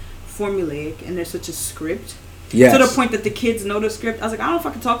like formulaic, and there's such a script. Yes. To the point that the kids know the script. I was like, I don't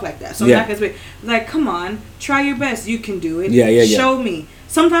fucking talk like that. So I'm not gonna speak. Like, come on, try your best. You can do it. Yeah. Show me.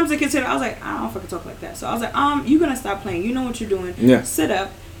 Sometimes the kids said, I was like, I don't fucking talk like that. So I was like, you're gonna stop playing. You know what you're doing. Yeah. Sit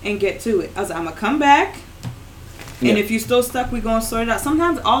up and get to it. I was like, I'm gonna come back. And if you're still stuck, we're gonna sort it out.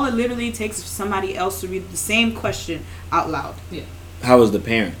 Sometimes all it literally takes is for somebody else to read the same question out loud. Yeah. How was the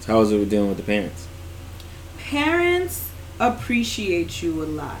parents? How was it dealing with the parents? Parents appreciate you a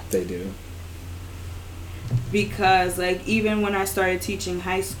lot. They do. Because, like, even when I started teaching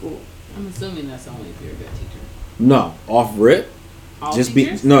high school. I'm assuming that's only if you're a good teacher. No. Off rip. All just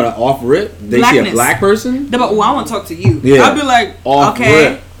teachers? Off rip. They Blackness. See a black person? I want to talk to you. Yeah. I'll be like, off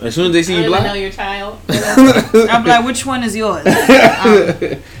okay. Rip. As soon as they see you black. I know your child. I'll be like, which one is yours?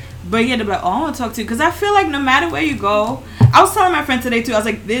 But yeah, they're like, I want to talk to you. Because I feel like no matter where you go. I was telling my friend today, too. I was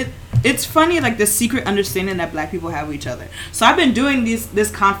like, it's funny, like, the secret understanding that black people have with each other. So I've been doing this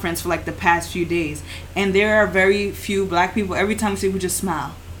conference for, like, the past few days. And there are very few black people. Every time we see, we just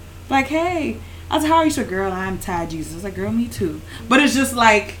smile. Like, hey. I was like, how are you? So, girl, I'm Ty Jesus. I was like, girl, me too. But it's just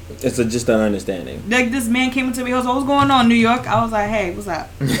like... It's just an understanding. Like, this man came into me. He was like, what's going on, New York? I was like, hey, what's up?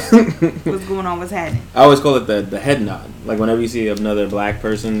 What's going on? What's happening? I always call it the head nod. Like, whenever you see another black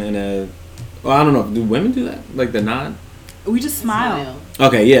person in a... Well, I don't know. Do women do that? Like, the nod? We just smile.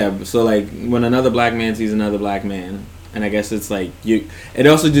 Okay, yeah. So, like, when another black man sees another black man, And I guess it's like it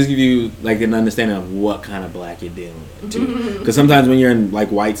also just gives you like an understanding of what kind of black you're dealing with too. Because sometimes when you're in like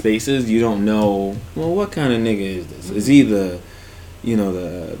white spaces, you don't know, well, what kind of nigga is this? Is he the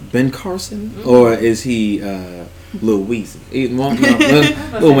the Ben Carson, or is he Lil Weezy?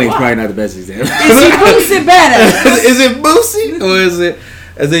 Lil Wayne's probably not the best example. Is he Boosie better? Is it Boosie, or is it?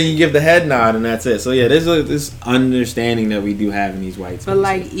 And then you give the head nod, and that's it. So yeah, there's this understanding that we do have in these white spaces. But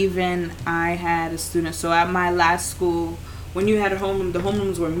like, even I had a student. So at my last school, when you had a homeroom, the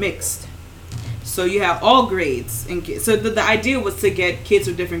homerooms were mixed. So you have all grades, and so the idea was to get kids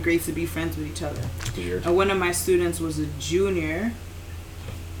with different grades to be friends with each other. Weird. And one of my students was a junior,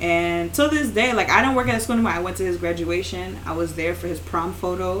 and till this day, like, I don't work at a school anymore. I went to his graduation. I was there for his prom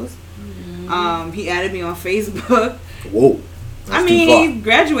photos. Mm-hmm. He added me on Facebook. Whoa. I mean, he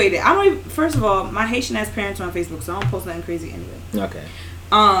graduated. I don't even, first of all, my Haitian ass parents are on Facebook, so I don't post nothing crazy anyway. Okay.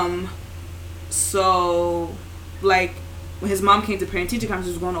 So, like, when his mom came to parent-teacher conference,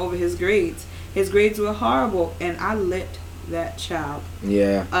 was going over his grades. His grades were horrible, and I lit that child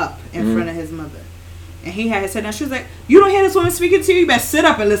up in front of his mother. And he had his head down. She was like, "You don't hear this woman speaking to you? You better sit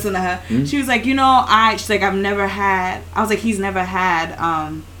up and listen to her." She was like, she's like, I've never had, I was like, he's never had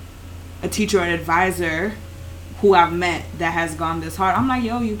a teacher or an advisor who I've met that has gone this hard. I'm like,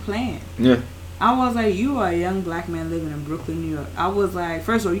 yo, you playing. Yeah. I was like, you are a young black man living in Brooklyn, New York. I was like,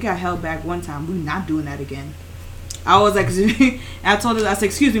 first of all, you got held back one time. We're not doing that again. I was like, I told her, I said,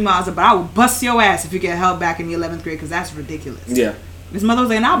 excuse me, Mom. I said, but I will bust your ass if you get held back in the 11th grade, because that's ridiculous. Yeah. His mother was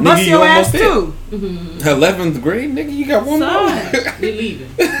like, and I'll bust your ass too. 11th grade, nigga, you got one more. You're leaving.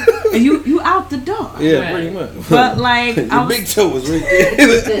 And you out the door. Yeah, right. Pretty much. But like, your big toe was right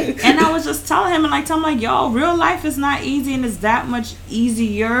there. And I was just telling him, and telling him, yo, real life is not easy, and it's that much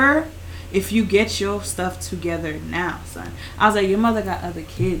easier if you get your stuff together now, son. I was like, your mother got other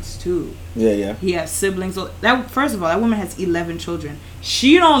kids too. Yeah. He has siblings. So that, first of all, that woman has 11 children.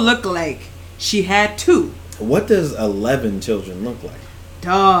 She don't look like she had 2. What does 11 children look like?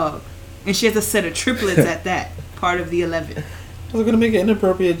 Dog. And she has a set of triplets at that, part of the 11. I was going to make an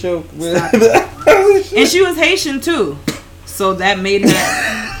inappropriate joke. And she was Haitian too. So that made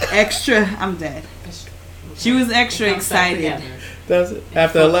her extra, I'm dead. She was extra excited. That's it.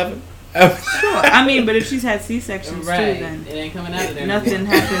 After 11? Sure. I mean, but if she's had C-sections too, then it ain't coming out of there. nothing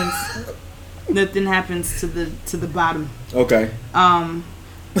happens. Nothing happens to the bottom. Okay.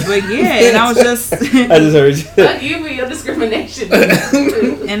 But yeah, and I was just I just heard you. I'll give me your discrimination.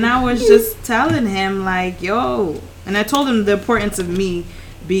 And I was just telling him, like, yo, and I told him the importance of me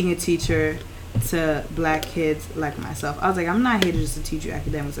being a teacher to black kids like myself. I was like, I'm not here just to teach you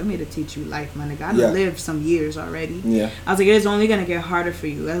academics. I'm here to teach you life, my nigga. I've lived some years already. Yeah. I was like, it is only gonna get harder for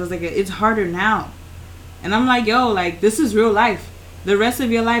you. I was like, it's harder now. And I'm like, yo, like, this is real life. The rest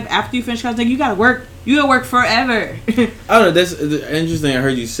of your life after you finish college, like, you gotta work. You gotta work forever. I don't know. That's interesting. I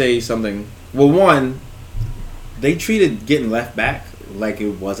heard you say something. Well, one, they treated getting left back like it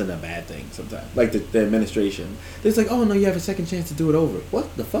wasn't a bad thing sometimes. Like the administration. It's like, oh, no, you have a second chance to do it over.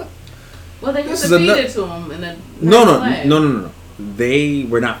 What the fuck? Well, they have to feed it to them. In a No. They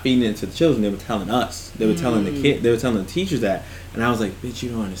were not feeding it to the children. They were telling us. They were telling the kid. They were telling the teachers that. And I was like, bitch,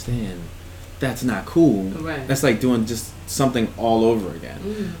 you don't understand. That's not cool. Right. That's like doing just something all over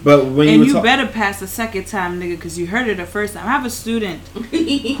again. But when you better pass the second time, nigga, because you heard it the first time. I have a student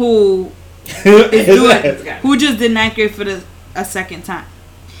who just did 9th grade for a second time,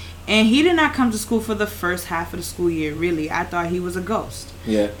 and he did not come to school for the first half of the school year. Really, I thought he was a ghost.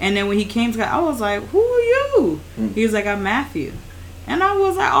 Yeah. And then when he came to, I was like, "Who are you?" He was like, "I'm Matthew." And I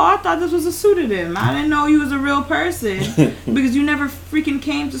was like, oh, I thought this was a pseudonym. I didn't know he was a real person because you never freaking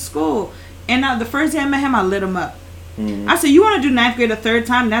came to school. And the first day I met him, I lit him up. I said, you want to do 9th grade a third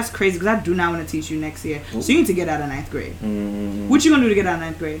time? That's crazy because I do not want to teach you next year. So you need to get out of 9th grade. What you going to do to get out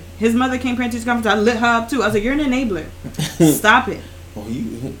of 9th grade? His mother came parent-teacher conference. I lit her up too. I was like, you're an enabler. Stop it. Oh,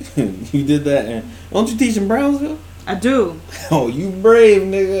 you did that. And don't you teach in Brownsville? I do. Oh, you brave,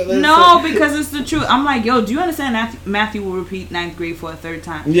 nigga. No, because it's the truth. I'm like, yo, do you understand Matthew will repeat 9th grade for a third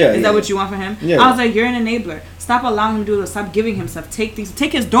time? Yeah. Is that what you want for him? Yeah. I was like, you're an enabler. Stop allowing him to do this. Stop giving him stuff. Take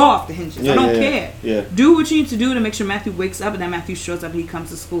his door off the hinges. I don't care. Yeah. Do what you need to do to make sure Matthew wakes up and then Matthew shows up and he comes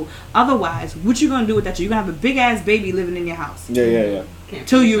to school. Otherwise, what you gonna do with that? You're gonna have a big ass baby living in your house. Yeah.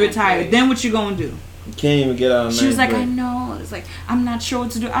 Till you retire. Then what you gonna do? You can't even get out of 9th grade. She was like, I know. It's like, I'm not sure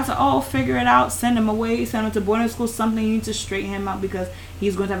what to do. I said, oh, figure it out. Send him away. Send him to boarding school. Something you need to straighten him out because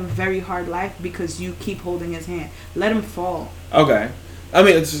he's going to have a very hard life because you keep holding his hand. Let him fall. Okay. I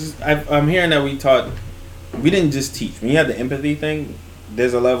mean, it's just, I'm hearing that we didn't just teach. When you have the empathy thing,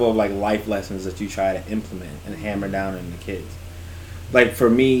 there's a level of like life lessons that you try to implement and hammer down on the kids. Like for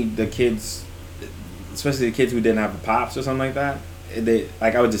me, the kids, especially the kids who didn't have pops or something like that, they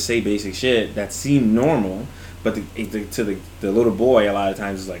like I would just say basic shit that seemed normal, but to the little boy a lot of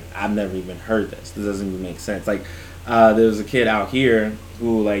times is like, I've never even heard this. This doesn't even make sense. Like there was a kid out here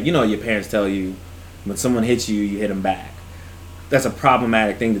who, like, you know, your parents tell you when someone hits you, you hit them back. That's a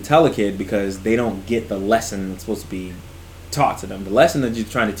problematic thing to tell a kid because they don't get the lesson that's supposed to be taught to them. The lesson that you're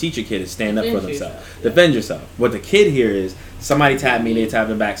trying to teach a kid is stand up for themselves. Defend yourself. What the kid here is, somebody tapped me, they tapped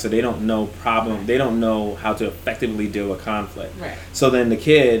them back, so they don't know they don't know how to effectively deal with conflict. Right. So then the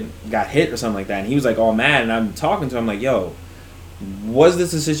kid got hit or something like that, and he was like all mad, and I'm talking to him like, yo, was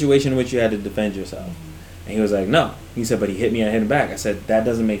this a situation in which you had to defend yourself? And he was like, no. He said, but he hit me and I hit him back. I said, that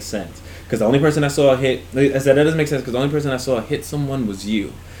doesn't make sense. Because the only person I saw hit, I said, that doesn't make sense because the only person I saw hit someone was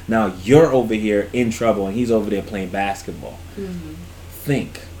you. Now you're over here in trouble and he's over there playing basketball. Mm-hmm.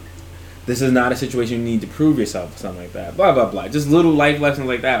 Think. This is not a situation you need to prove yourself or something like that. Blah, blah, blah. Just little life lessons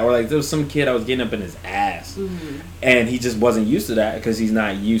like that. Or like there was some kid I was getting up in his ass. Mm-hmm. And he just wasn't used to that because he's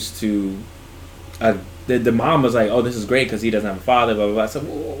not used to... the mom was like, oh, this is great because he doesn't have a father, blah, blah, blah. I said,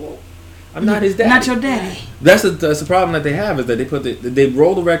 whoa, whoa, whoa. I'm not his daddy. Not your daddy. That's the problem that they have is that they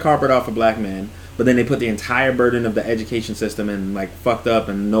roll the red carpet off a black man, but then they put the entire burden of the education system and like fucked up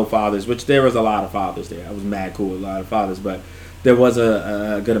and no fathers, which there was a lot of fathers there. I was mad cool with a lot of fathers, but there was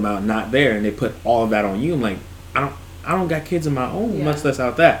a good amount not there, and they put all of that on you. I'm like, I don't got kids of my own, much less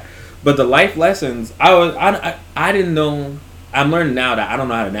out that. But the life lessons, I didn't know. I'm learning now that I don't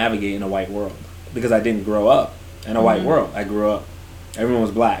know how to navigate in a white world because I didn't grow up in a white world. I grew up, everyone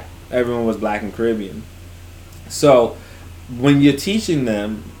was black. Everyone was black and Caribbean. So when you're teaching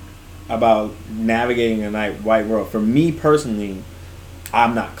them about navigating a white world, for me personally,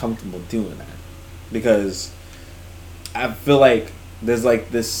 I'm not comfortable doing that because I feel like there's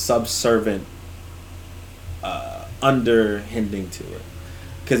like this subservient underhinding to it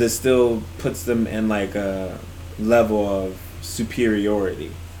because it still puts them in like a level of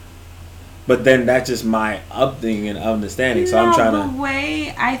superiority. But then that's just my upbringing and understanding. So I'm trying to... The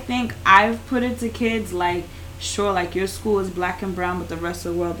way I think I've put it to kids, like, sure, like your school is black and brown, but the rest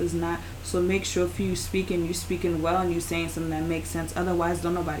of the world is not. So make sure if you speaking well and you saying something that makes sense. Otherwise,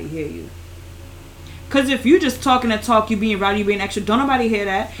 don't nobody hear you. Because if you just talking to talk, you being rowdy, you being extra, don't nobody hear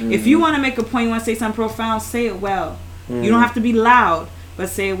that. Mm-hmm. If you want to make a point, you want to say something profound, say it well. Mm-hmm. You don't have to be loud. But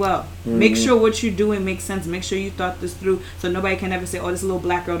say it well. Mm-hmm. Make sure what you're doing makes sense. Make sure you thought this through so nobody can ever say, oh, this little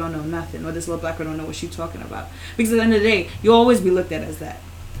black girl don't know nothing. Or this little black girl don't know what she's talking about. Because at the end of the day, you'll always be looked at as that.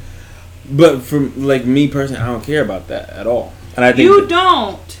 But from like me personally, I don't care about that at all. And I think you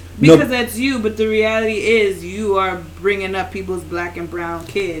don't. Because that's you. But the reality is you are bringing up people's black and brown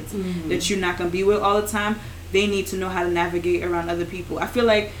kids that you're not going to be with all the time. They need to know how to navigate around other people. I feel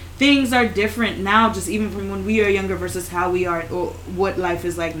like things are different now, just even from when we are younger versus how we are or what life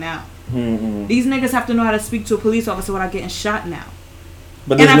is like now. Mm-hmm. These niggas have to know how to speak to a police officer without getting shot now.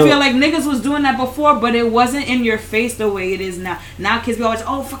 But and I feel like niggas was doing that before, but it wasn't in your face the way it is now. Now kids be always,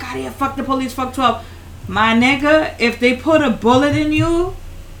 oh, fuck out of here, fuck the police, fuck 12. My nigga, if they put a bullet in you,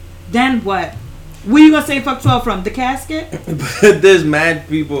 then what? Where you gonna say fuck 12 from? The casket? But there's mad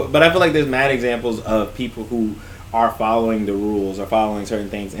people, but I feel like there's mad examples of people who are following the rules or following certain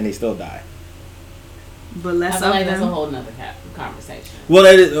things and they still die. But less I feel like that's a whole nother conversation. Well,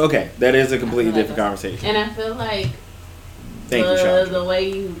 that is okay. That is a completely different conversation. And I feel like the way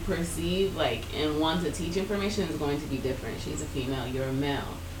you perceive and want to teach information is going to be different. She's a female, you're a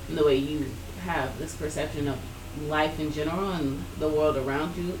male, and the way you have this perception of life in general and the world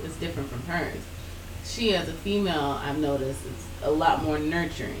around you is different from hers. She, as a female, I've noticed, is a lot more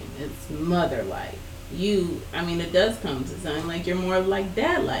nurturing. It's mother-like. It does come to sound like you're more like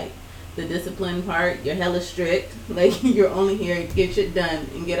dad-like. The discipline part, you're hella strict. Like, you're only here to get shit done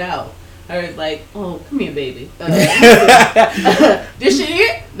and get out. Hers like, oh, come here, baby. This shit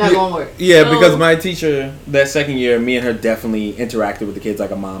here, not gonna work. Yeah, because my teacher, that second year, me and her definitely interacted with the kids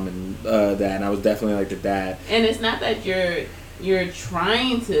like a mom and dad, and I was definitely like the dad. And it's not that you're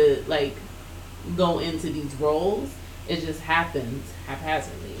trying to, go into these roles. It just happens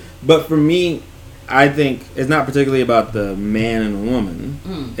haphazardly. But for me, I think it's not particularly about the man and the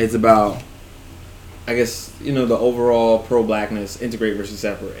woman. It's about, I guess, the overall pro-blackness, integrate versus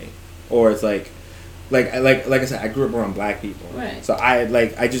separate. Or it's like I said, I grew up around black people. Right. So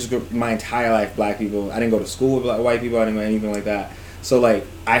I just grew up my entire life black people. I didn't go to school with white people. I didn't go anything like that. So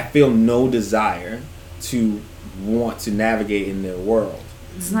I feel no desire to want to navigate in their world.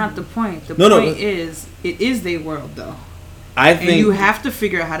 It's not the point. The point is, it is their world, though. I think, and you have to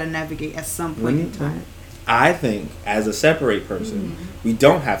figure out how to navigate at some point in time. I think, as a separate person, we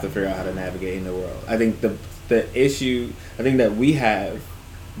don't have to figure out how to navigate in the world. I think the issue, I think that we have,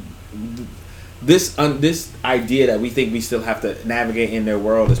 this idea that we think we still have to navigate in their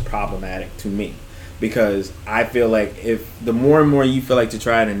world is problematic to me, because I feel like if the more and more you feel like to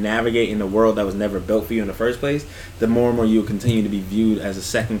try to navigate in a world that was never built for you in the first place, the more and more you will continue to be viewed as a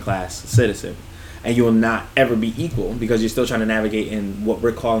second-class citizen, and you will not ever be equal because you're still trying to navigate in what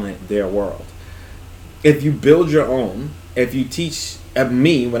we're calling their world. If you build your own, if you teach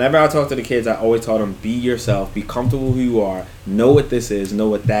me, whenever I talk to the kids, I always tell them, be yourself, be comfortable who you are, know what this is, know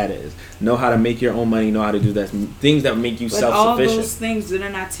what that is, know how to make your own money, know how to do that, things that make you self-sufficient. All those things,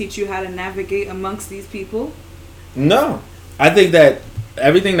 didn't I teach you how to navigate amongst these people? No. I think that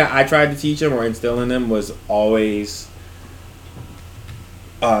everything that I tried to teach them or instill in them was always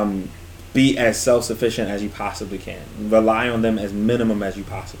be as self-sufficient as you possibly can. Rely on them as minimum as you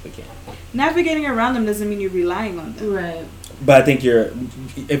possibly can. Navigating around them doesn't mean you're relying on them. Right. But I think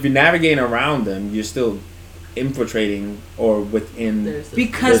if you're navigating around them, you're still infiltrating or within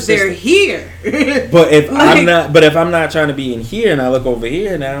because they're here. But if I'm not trying to be in here and I look over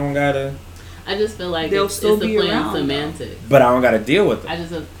here, then I don't gotta. I just feel like they'll it's still a be play around, on semantics. But I don't gotta deal with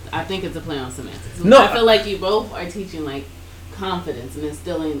it. I think it's a play on semantics. No, I feel like you both are teaching like confidence and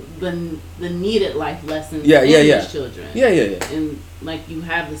instilling the needed life lessons in these children. Yeah. And like you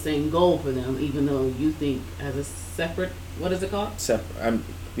have the same goal for them, even though you think as a separate. What is it called?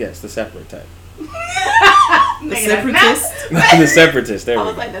 Yes, the separate type. The separatist? The separatist. There I we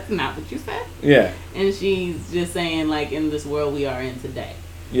was go. like, that's not what you said. Yeah. And she's just saying, like, in this world we are in today.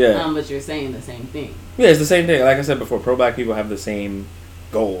 Yeah. But you're saying the same thing. Yeah, it's the same thing. Like I said before, pro-black people have the same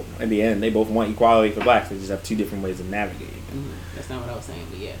goal. In the end, they both want equality for blacks. They just have two different ways of navigating. Mm-hmm. That's not what I was saying,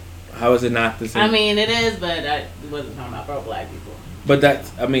 but yeah. How is it not the same? I mean, it is, but I wasn't talking about pro-black people. But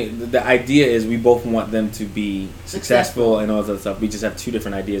the idea is we both want them to be successful and all that stuff. We just have two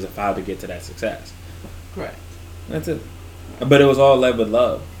different ideas of how to get to that success. Correct. That's it. But it was all led with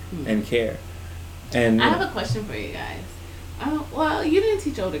love and care. And I have a question for you guys. Well, you didn't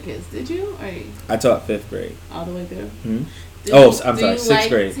teach older kids, did you? Or I taught 5th grade. All the way through? Mm-hmm. I'm sorry, 6th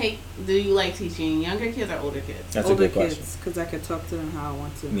grade. Do you like teaching younger kids or older kids? That's older a good question. Kids, because I could talk to them how I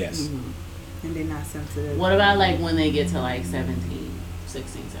want to. Yes. Mm-hmm. And they're not sensitive. What about like when they get to like 16,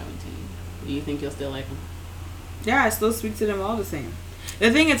 17? Do you think you'll still like them? Yeah, I still speak to them all the same.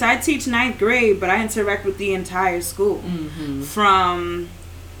 The thing is, I teach 9th grade, but I interact with the entire school. Mm-hmm. From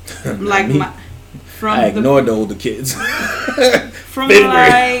like I ignored the older kids. From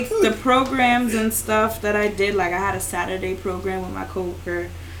like the programs and stuff that I did. Like I had a Saturday program with my coworker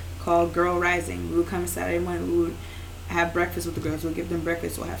called Girl Rising. We would come Saturday morning. We would have breakfast with the girls. We'll give them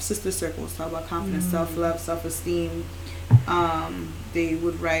breakfast. We'll have sister circles. Talk about confidence, self-love, self-esteem. They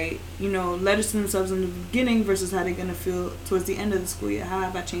would write, letters to themselves in the beginning versus how they're going to feel towards the end of the school year. How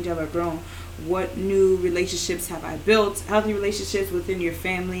have I changed? How have I grown? What new relationships have I built? Healthy relationships within your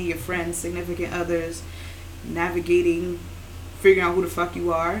family, your friends, significant others, navigating, figuring out who the fuck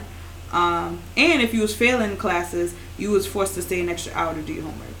you are. And if you was failing classes, you was forced to stay an extra hour to do your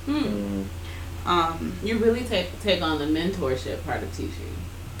homework. You really take on the mentorship part of teaching.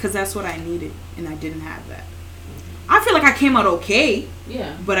 Because that's what I needed, and I didn't have that. I feel like I came out okay.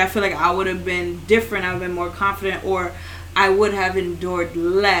 Yeah. But I feel like I would have been different. I would have been more confident, or I would have endured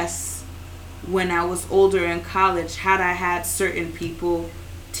less when I was older in college had I had certain people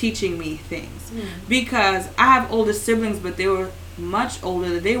teaching me things. Because I have older siblings, but they were much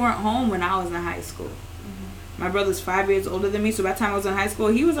older. They weren't home when I was in high school. My brother's 5 years older than me, so by the time I was in high school,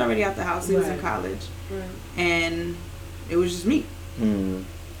 he was already out the house. He was in college. Right. And it was just me.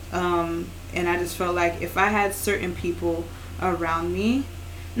 And I just felt like if I had certain people around me,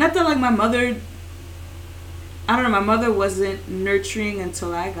 not that like my mother, I don't know, my mother wasn't nurturing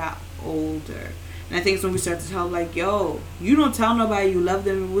until I got older. And I think it's when we started to tell like, yo, you don't tell nobody you love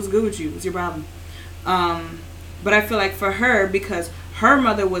them, what's good with you, what's your problem? But I feel like for her, because her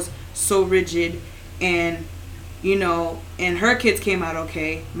mother was so rigid and and her kids came out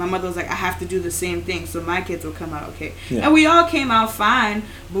okay, my mother was like, I have to do the same thing so my kids will come out okay. And we all came out fine,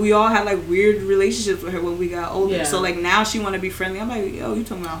 but we all had like weird relationships with her when we got older. So like now she want to be friendly. I'm like, yo, you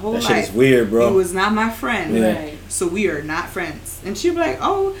told me my whole life. That shit is weird, bro. You was not my friend. Right. So we are not friends. And she'd be like,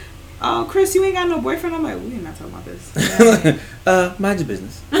 oh, Chris, you ain't got no boyfriend? I'm like, we ain't not talking about this. Mind your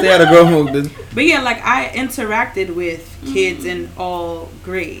business. Stay out of grown business. But yeah, like I interacted with kids in all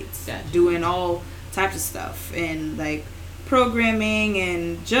grades, doing all types of stuff and like programming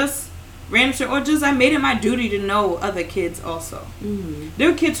and just random shit, or just I made it my duty to know other kids also. There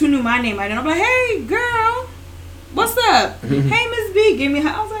were kids who knew my name. I didn't know. I'm like, hey girl, what's up? Hey Miss B, give me a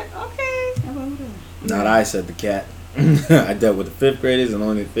hug. I was like, okay. Not I, said the cat. I dealt with the 5th graders and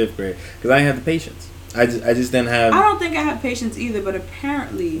only the 5th grade because I didn't have the patience. I just didn't have. I don't think I have patience either, but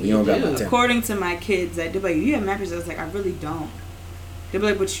apparently, You don't got my temper. according to my kids, they're like, you have mad patience. I was like, I really don't. They're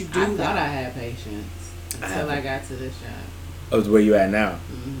like, but you do. I that. thought I had patience until I got to this job. Oh, where you at now?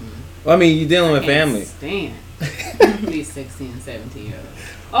 Mm-hmm. Well, I mean, you're dealing with Can't family. stand these 16, 17-year-olds.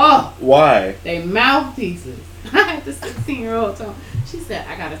 Oh, Why? they mouthpieces. I had the 16-year-old talk. She said,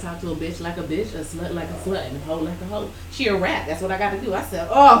 I gotta talk to a bitch like a bitch, a slut like a slut, and a hoe like a hoe. She a rat. That's what I gotta do. I said,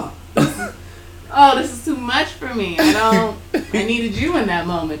 this is too much for me. I needed you in that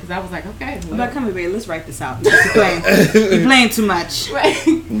moment because I was like, okay. I'm like, come here, baby. Let's write this out. You're playing too much. Right.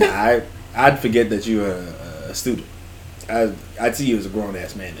 Nah, I'd forget that you were a student. I'd see you as a grown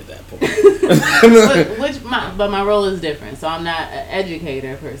ass man at that point. But my role is different, so I'm not an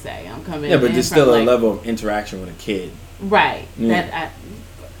educator per se. I'm coming. Yeah, but in there's from, still a like, level of interaction with a kid. Right. Yeah.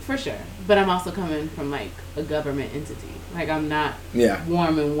 For sure. But I'm also coming from like a government entity. Like I'm not Yeah.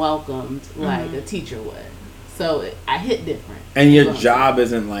 warm and welcomed like a teacher would. So I hit different. And your job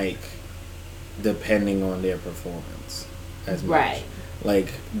isn't like depending on their performance as much. Right.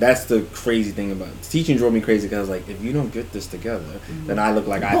 Like that's the crazy thing about it. Teaching drove me crazy because I was like, if you don't get this together, then I look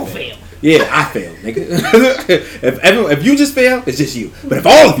like I failed. Yeah, I failed, nigga. if you just fail, it's just you. But if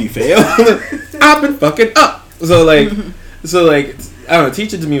all of you fail, I've been fucking up. So like I don't know.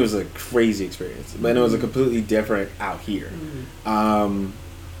 Teaching to me was a crazy experience, but it was a completely different out here.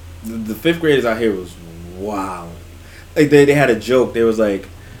 The fifth graders out here was wow. Like they had a joke. They was like,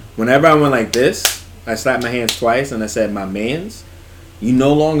 whenever I went like this, I slapped my hands twice and I said, "My mans, you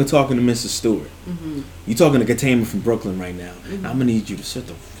no longer talking to Mrs. Stewart. You talking to Katama from Brooklyn right now. I'm gonna need you to sit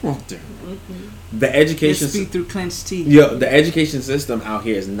the fuck down." The education Speak through clenched teeth. the education system out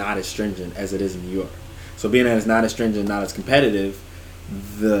here is not as stringent as it is in New York. So being that it's not as stringent, not as competitive,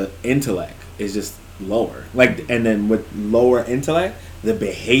 the intellect is just lower. Like, and then with lower intellect, the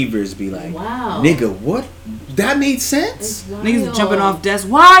behaviors be like, wow, nigga, what? That made sense? Niggas jumping off desks.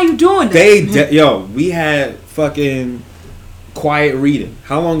 Why are you doing that? We had fucking quiet reading.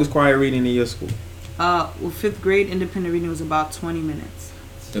 How long is quiet reading in your school? Well, fifth grade independent reading was about 20 minutes.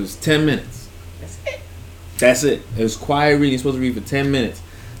 It was 10 minutes. That's it. It was quiet reading. You're supposed to read for 10 minutes.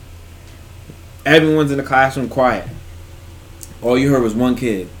 Everyone's in the classroom quiet. All you heard was one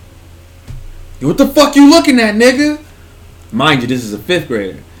kid. Yo, what the fuck you looking at, nigga? Mind you, this is a fifth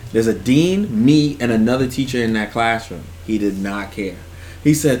grader. There's a dean, me, and another teacher in that classroom. He did not care.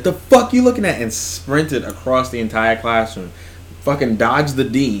 He said, "The fuck you looking at?" and sprinted across the entire classroom. Fucking dodged the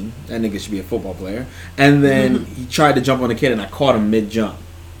dean. That nigga should be a football player. And then he tried to jump on the kid, and I caught him mid-jump.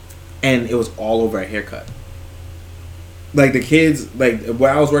 And it was all over a haircut. Like, the kids, like,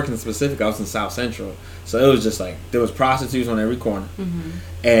 where I was working in specific, I was in South Central. So it was just like, there was prostitutes on every corner.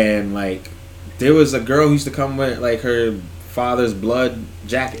 And, like, there was a girl who used to come with, like, her father's blood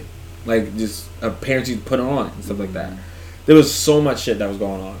jacket. Like, just her parents used to put her on and stuff like that. There was so much shit that was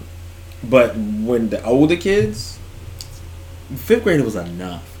going on. But when the older kids, fifth grade was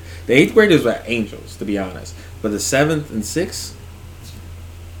enough. The eighth graders were angels, to be honest. But the seventh and sixth,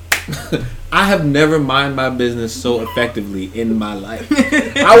 I have never mind my business so effectively in my life.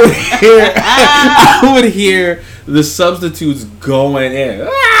 I would hear the substitutes going in.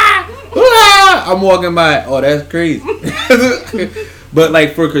 I'm walking by. Oh, that's crazy. But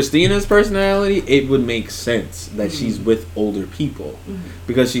like for Christina's personality, it would make sense that she's with older people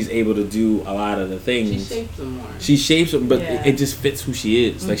because she's able to do a lot of the things. She shapes them more. She shapes them, but it just fits who she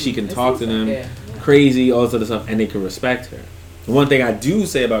is. Like she can talk to them Yeah. crazy, all this other stuff, and they can respect her. The one thing I do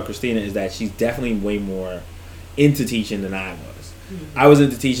say about Christina is that she's definitely way more into teaching than I was. I was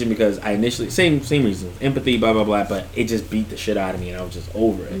into teaching because I initially same reasons, empathy, blah blah blah, but it just beat the shit out of me, and I was just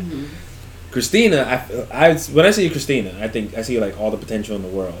over it. Christina, I when I see Christina, I think I see like all the potential in the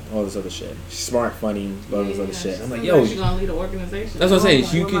world, all this other shit. She's smart, funny, all this other shit. I'm like, yo, she's gonna lead an organization. That's what I'm saying.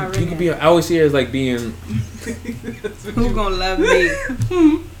 You could be. I always see her as like being. Who's gonna love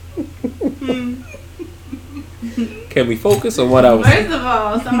me? Can we focus on what I was? First of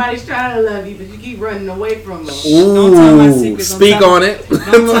all, somebody's trying to love you, but you keep running away from them. Ooh, Don't tell my secrets. speak on it.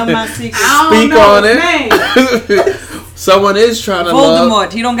 Don't tell my secrets. Speak on it. Someone is trying to love.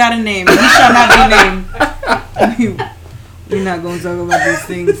 Voldemort. He don't got a name. He shall not be named. We're not gonna talk about these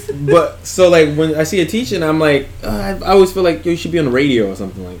things. But so like when I see a teaching, I'm like, I always feel like you should be on the radio or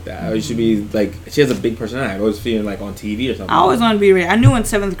something like that. Or you should be like, she has a big personality. I always feel like on TV or something. I always wanted to be a radio. I knew in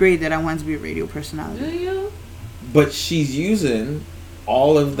 7th grade that I wanted to be a radio personality. Do you? But she's using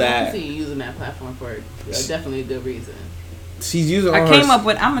all of I that. can see you using that platform for definitely a good reason. she's using. I came up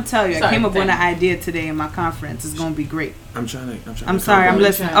with. I'm gonna tell you. Sorry, I came up with an idea today in my conference. It's gonna be great. I'm trying to. I'm sorry. I'm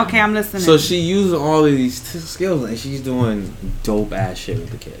listening. Okay, I'm listening. So she using all of these skills and she's doing dope ass shit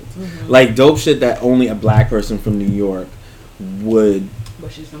with the kids, like dope shit that only a black person from New York would.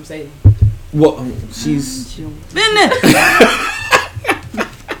 But she's from Sadie. Well, she's.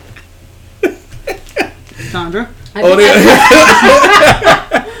 Sandra. Oh,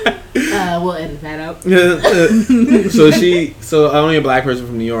 We'll edit that out. So only a black person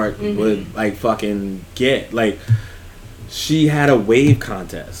from New York would like fucking get like. She had a wave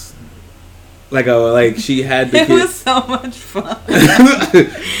contest. She had the It kids. was so much fun.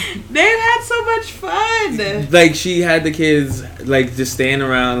 They had so much fun. Like she had the kids like just stand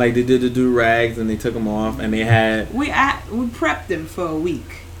around, like they did the do-rags and they took them off and they had. We prepped them for a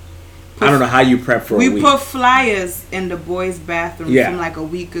week. I don't know how you prep for a week. We put flyers in the boys' bathroom from like a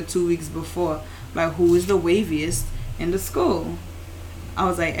week or 2 weeks before, like who is the waviest in the school. I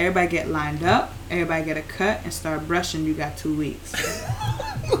was like, everybody get lined up, everybody get a cut and start brushing. You got 2 weeks.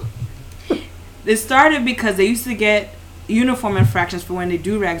 It started because they used to get uniform infractions for when they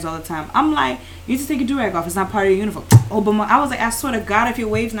do rags all the time. I'm like, you need to take your do rag off. It's not part of your uniform. Oh, but I was like, I swear to God, if your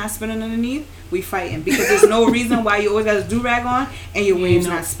wave's not spinning underneath, we fighting because there's no reason why you always got a do rag on and your wave's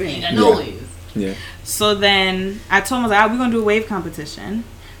not spinning. No waves. Yeah. So then I told them, I was like, we're gonna do a wave competition.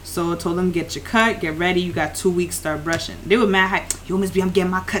 So I told them, get your cut, get ready. You got 2 weeks, start brushing. They were mad hype. Yo, Miss B, I'm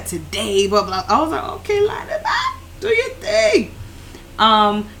getting my cut today. Blah blah. I was like, okay, line it up, do your thing.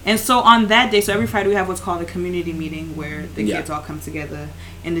 And so on that day, so every Friday we have what's called a community meeting where the kids all come together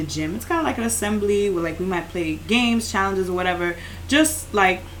in the gym. It's kind of like an assembly where like we might play games, challenges, or whatever, just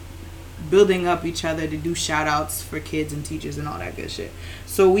like building up each other to do shout outs for kids and teachers and all that good shit.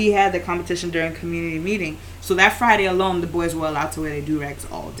 So we had the competition during community meeting. So that Friday alone, the boys were allowed to wear their do-rags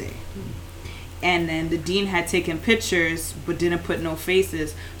all day. And then the dean had taken pictures but didn't put no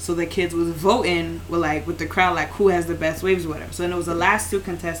faces, so the kids was voting with the crowd, like who has the best waves or whatever. So then it was the last 2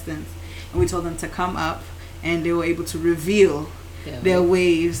 contestants, and we told them to come up, and they were able to reveal their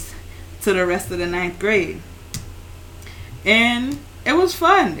waves to the rest of the 9th grade. And it was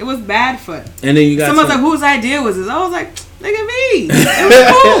fun. It was bad fun. And then you got someone's like, whose idea was this? I was like, look at me. It was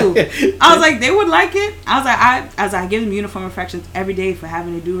cool. I was like, they would like it. I was like, I give them uniform infractions every day for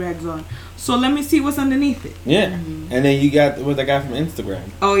having the do-rags on. So let me see what's underneath it. Yeah. And then you got with the guy from Instagram.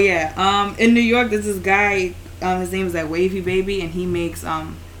 Oh yeah. In New York, there's this guy. His name is like Wavy Baby, and he makes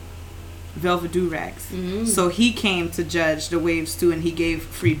velvet do-rags. Mm-hmm. So he came to judge the waves too, and he gave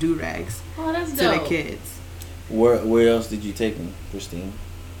free do-rags to the kids. Where else did you take them, Christine?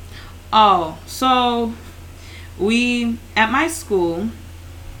 Oh, so we at my school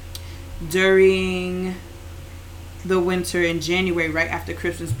during the winter in January, right after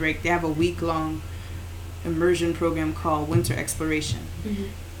Christmas break, they have a week-long immersion program called Winter Exploration.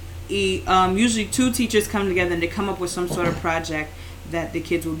 Mm-hmm. Usually 2 teachers come together and they come up with some sort of project that the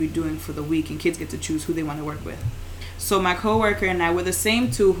kids will be doing for the week, and kids get to choose who they want to work with. So my coworker and I were the same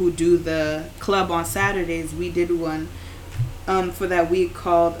 2 who do the club on Saturdays. We did one for that week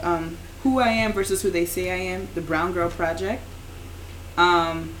called Who I Am versus Who They Say I Am, the Brown Girl Project.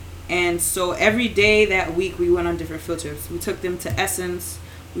 And so every day that week we went on different field trips. We took them to Essence.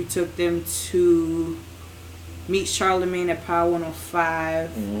 We took them to meet Charlemagne at Power 105.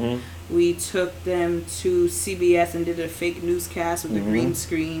 Mm-hmm. We took them to CBS and did a fake newscast with the green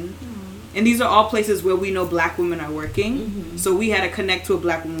screen. Mm-hmm. And these are all places where we know black women are working. Mm-hmm. So we had to connect to a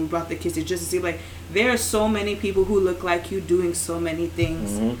black woman. We brought the kids to just to see, like, there are so many people who look like you doing so many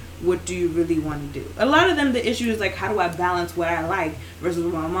things. Mm-hmm. What do you really want to do? A lot of them, the issue is, like, how do I balance what I like versus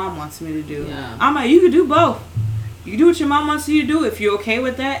what my mom wants me to do? Yeah. I'm like, you can do both. You can do what your mom wants you to do if you're okay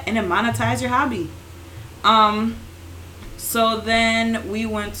with that, and then monetize your hobby. So then we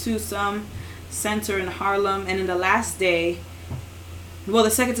went to some center in Harlem, and in the last day, well,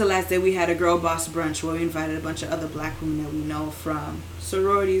 the second to last day, we had a girl boss brunch where we invited a bunch of other black women that we know from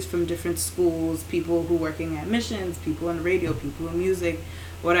sororities, from different schools, people who working at missions, people in radio, people in music,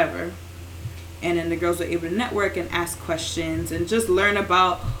 whatever. And then the girls were able to network and ask questions and just learn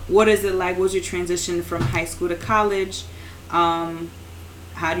about what is it like, what's your transition from high school to college, how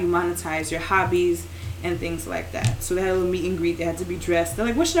do you monetize your hobbies, and things like that. So they had a little meet and greet. They had to be dressed. They're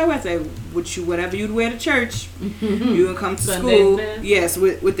like, what should I wear? I said, whatever you'd wear to church. You can come to school. Yes,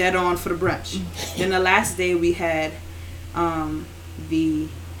 with that on for the brunch. Then the last day we had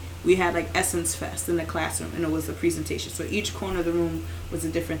like Essence Fest in the classroom, and it was a presentation. So each corner of the room was a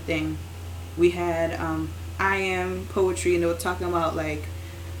different thing. We had I Am poetry, and they were talking about like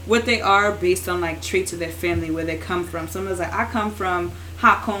what they are based on like traits of their family, where they come from. Someone's like, I come from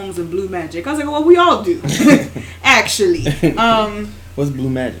hot combs and blue magic. I was like, well, we all do, actually. What's blue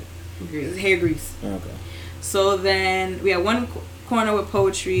magic? Hair grease. Okay. So then we had one corner with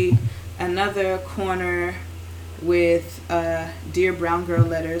poetry, another corner with Dear Brown Girl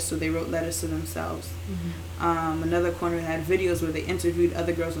letters, so they wrote letters to themselves. Another corner had videos where they interviewed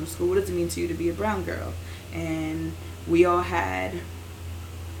other girls in school. What does it mean to you to be a brown girl? And we all had,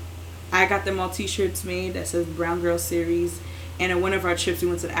 I got them all t-shirts made that says Brown Girl Series. And in one of our trips, we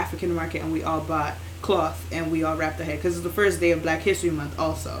went to the African market and we all bought cloth and we all wrapped our hair because it's the first day of Black History Month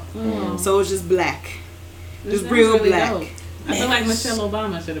also. So it was just black. Just real really black. Dope. I feel like Michelle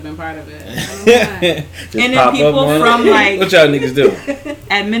Obama should have been part of it. And then people from like what y'all niggas do?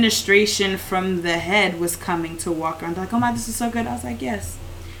 Administration from the head was coming to walk around like, oh my, this is so good. I was like, yes,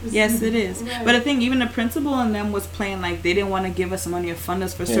 it is. Right. But the thing, even the principal and them was playing like they didn't want to give us money or fund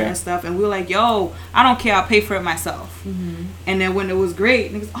us for certain stuff, and we were like, yo, I don't care, I'll pay for it myself. And then when it was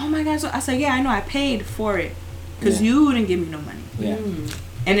great, niggas, oh my gosh, I said, yeah, I know, I paid for it because you didn't give me no money.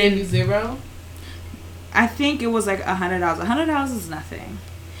 And then you zero. I think it was like $100. $100 is nothing.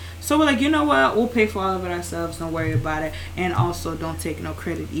 So we're like, you know what? We'll pay for all of it ourselves. Don't worry about it. And also, don't take no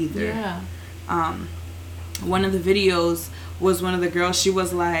credit either. Yeah. One of the videos was one of the girls. She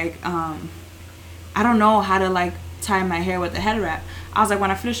was like, I don't know how to like tie my hair with a head wrap. I was like, when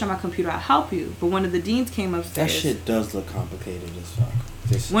I finish on my computer, I'll help you. But one of the deans came upstairs. That shit does look complicated as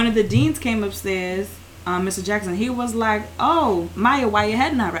fuck. One of the deans came upstairs, Mr. Jackson. He was like, oh, Maya, why your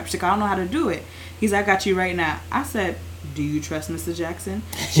head not wrapped? She's like, I don't know how to do it. He's like, I got you right now. I said, do you trust Mr. Jackson?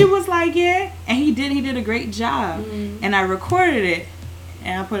 She was like, yeah. And he did a great job. And I recorded it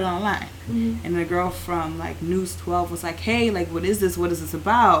and I put it online. And the girl from like News 12 was like, hey, like, what is this? What is this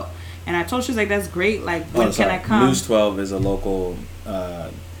about? And I told her, she was like, that's great. Like, when can I come? News 12 is a local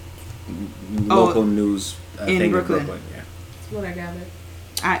news thing in Brooklyn. Yeah. That's what I gathered.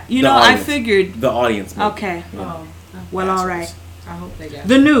 I figured. The audience. Maybe. Okay. Yeah. Well, all right. I hope they got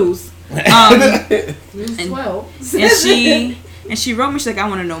the news. News 12. And she wrote me, she's like, I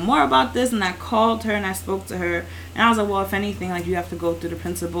want to know more about this. And I called her and I spoke to her. And I was like, well, if anything, like, you have to go through the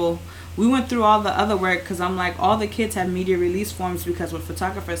principal. We went through all the other work because I'm like, all the kids have media release forms because when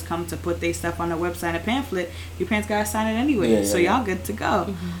photographers come to put their stuff on their website and a pamphlet, your parents got to sign it anyway. So y'all good to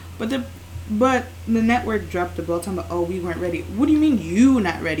go. But the network dropped the ball talking about, oh, we weren't ready. What do you mean you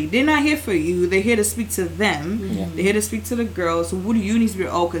not ready? They're not here for you. They're here to speak to them. They're here to speak to the girls. So what do you need to be?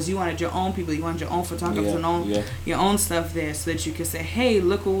 Oh, because you wanted your own people. You wanted your own photographers and your own stuff there so that you can say, hey,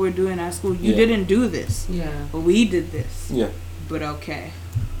 look what we're doing at school. You didn't do this. But we did this. But okay.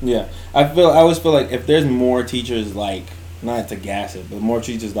 I always feel like if there's more teachers like, not to gas it, but more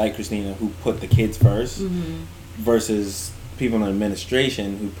teachers like Christina who put the kids first versus people in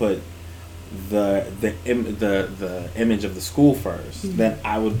administration who put the image of the school first, then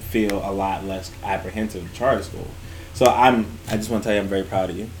I would feel a lot less apprehensive to charter school. So I just want to tell you I'm very proud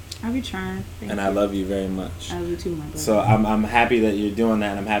of you. I'll be trying. Thank you. I love you very much. I love you too, my brother. So I'm happy that you're doing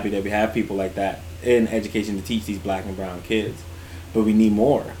that, and I'm happy that we have people like that in education to teach these black and brown kids. But we need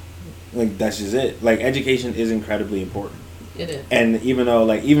more. Like, that's just it. Like, education is incredibly important. It is. And even though,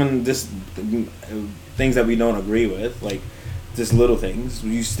 like, even just things that we don't agree with, like, just little things,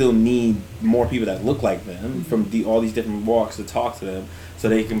 you still need more people that look like them from all these different walks to talk to them so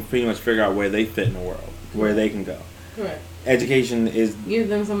they can pretty much figure out where they fit in the world, where they can go. Correct. Education is... Give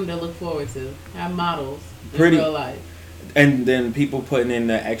them something to look forward to. Have models in real life. And then people putting in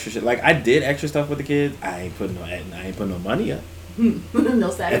the extra shit. Like, I did extra stuff with the kids. I ain't putting no money up. No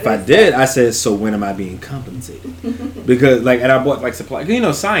Saturday. If I did, I said, so when am I being compensated? Because, like, and I bought, like, supply. You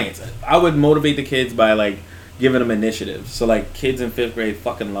know, science. I would motivate the kids by, like, giving them initiatives. So, like, kids in 5th grade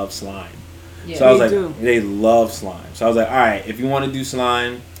fucking love slime. Yeah, so I was like, they love slime. So I was like, all right, if you want to do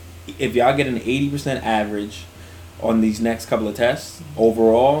slime, if y'all get an 80% average on these next couple of tests,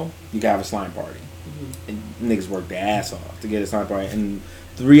 overall, you can have a slime party. And niggas worked their ass off to get a slime party. And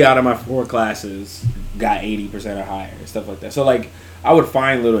 3 out of my 4 classes got 80% or higher and stuff like that. So, like, I would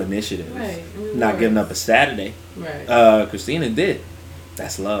find little initiatives. Right. Not giving up a Saturday. Right. Christina did.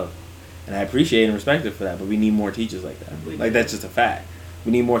 That's love. And I appreciate and respect her for that, but we need more teachers like that. Like, that's just a fact.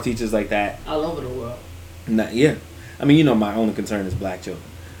 We need more teachers like that. All over the world. Yeah. I mean, you know, my only concern is black children.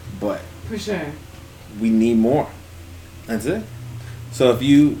 But... For sure. We need more. That's it. So if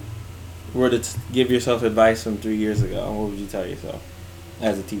you were to give yourself advice from 3 years ago, what would you tell yourself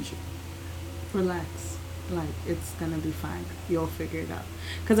as a teacher? Relax. Like, it's going to be fine. You'll figure it out.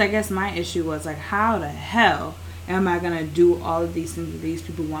 Because I guess my issue was, like, how the hell am I going to do all of these things that these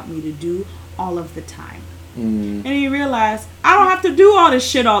people want me to do all of the time? And you realize, I don't have to do all this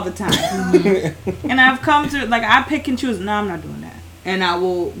shit all the time. And I've come to, like, I pick and choose. No, I'm not doing that. and I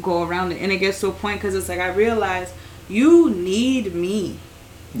will go around it. And it gets to a point because it's like I realize you need me.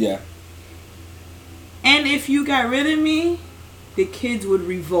 Yeah. And if you got rid of me, the kids would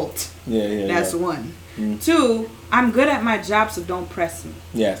revolt. Yeah. That's one. Mm. 2, I'm good at my job, so don't press me.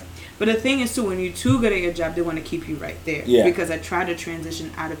 Yeah. But the thing is, too, when you're too good at your job, they want to keep you right there. Yeah. Because I tried to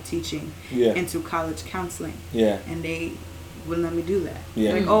transition out of teaching into college counseling. Yeah. And they wouldn't let me do that.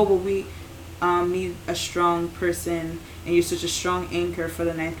 Yeah. Like, oh, but we need a strong person, and you're such a strong anchor for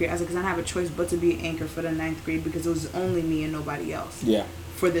the 9th grade. I was like, because I don't have a choice but to be an anchor for the 9th grade because it was only me and nobody else. Yeah.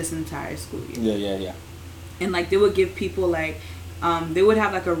 For this entire school year. Yeah. And, like, they would give people, like, they would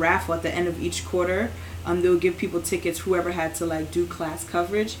have, like, a raffle at the end of each quarter. They would give people tickets, whoever had to, like, do class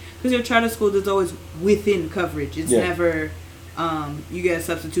coverage. Because your charter school, there's always within coverage. It's never, you get a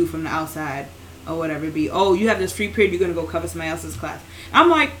substitute from the outside or whatever it be. Oh, you have this free period, you're going to go cover somebody else's class. I'm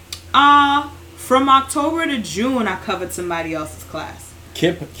like, from October to June, I covered somebody else's class.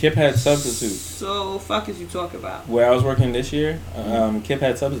 Kip had substitutes. So, fuck is you talk about? Where I was working this year, Kip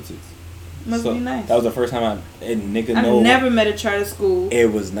had substitutes. Must be nice. That was the first time I've never met a charter school. It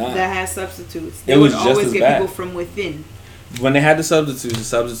was not. That has substitutes. They It was would just always as get bad. people from within. When they had the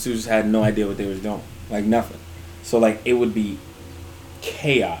substitutes had no idea what they was doing. Like, nothing. So, like, it would be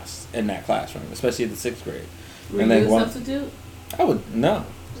chaos in that classroom, especially at the 6th grade. Were you a substitute? I would, no.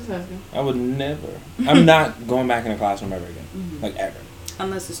 Just asking. I would never. I'm not going back in a classroom ever again. Mm-hmm. Like, ever.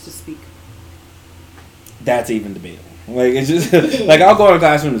 Unless it's to speak. That's even debatable. Like, it's just, like, I'll go to a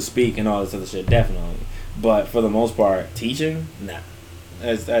classroom to speak and all this other shit, definitely. But for the most part, teaching, nah.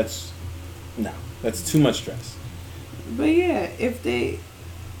 That's too much stress. But yeah, if they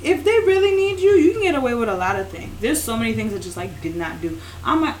really need you, you can get away with a lot of things. There's so many things that just like did not do.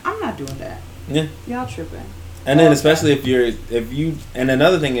 I'm like, I'm not doing that. Yeah. Y'all tripping. And then especially if you and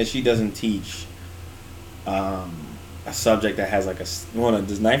another thing is she doesn't teach a subject that has like does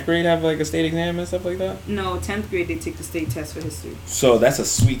 9th grade have like a state exam and stuff like that? No, 10th grade they take the state test for history. So that's a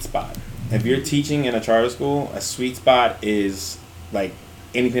sweet spot. If you're teaching in a charter school, a sweet spot is like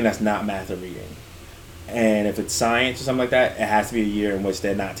anything that's not math or reading. And if it's science or something like that, it has to be a year in which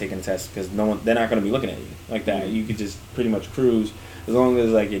they're not taking a test because they're not going to be looking at you like that. Mm-hmm. You could just pretty much cruise as long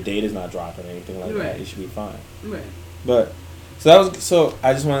as like your data's not dropping or anything like that. You should be fine. Right. But so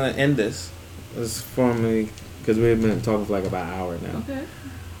I just want to end this formally because we've been talking for like about an hour now. Okay.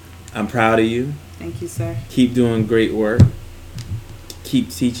 I'm proud of you. Thank you, sir. Keep doing great work. Keep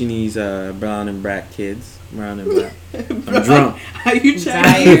teaching these Brown and Brack kids. Brown and Brack. I'm drunk. Are you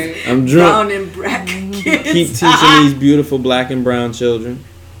tired? I'm drunk. Brown and Brack kids. Keep teaching these beautiful black and brown children.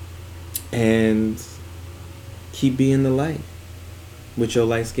 And keep being the light with your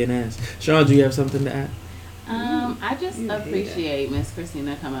light skin ass. Sean, do you have something to add? I just appreciate Miss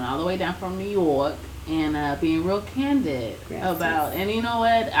Christina coming all the way down from New York and being real candid about. And you know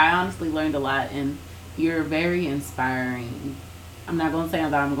what? I honestly learned a lot, and you're very inspiring. I'm not gonna say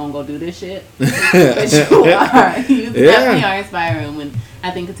that I'm gonna go do this shit, but you are. You definitely are inspiring. When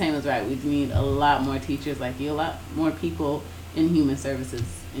I think Katane was right, we need a lot more teachers like you, a lot more people in human services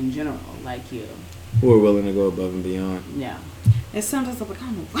in general like you, who are willing to go above and beyond. Yeah. And sometimes I'm like, I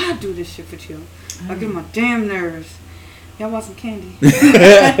don't know why I do this shit for you. I get my damn nerves. Y'all want some candy?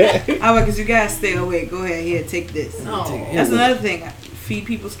 I'm like, 'cause you guys stay awake. Go ahead, here, take this. Oh. That's another thing. I feed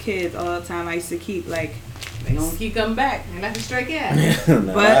people's kids all the time. I used to keep like. They gonna keep coming back. And that's a straight cat. No,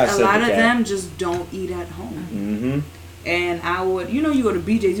 but a lot of them just don't eat at home. Mm-hmm. And I would, you go to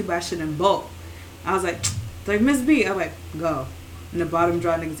BJ's, you buy shit in bulk. I was like Miss B. I'm like, go. And the bottom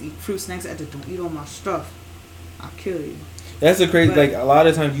draw niggas eat fruit snacks. I just don't eat all my stuff. I'll kill you. That's the crazy. Like a lot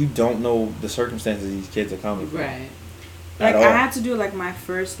of times, you don't know the circumstances these kids are coming from. Right. Like I had to do like my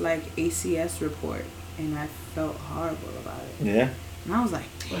first like ACS report, and I felt horrible about it. Yeah. And I was like,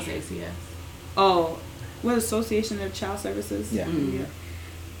 what's ACS? Oh, what Association of Child Services? Yeah. Mm-hmm. Yeah.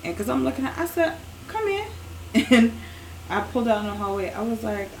 And because I'm looking at, I said, come here, and I pulled out in the hallway. I was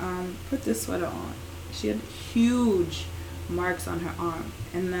like, put this sweater on. She had huge marks on her arm,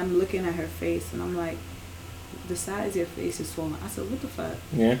 and I'm looking at her face, and I'm like, the side of your face is swollen. I said, what the fuck?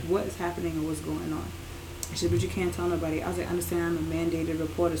 Yeah. What is happening and what's going on? She said, but you can't tell nobody. I was like, understand, I'm a mandated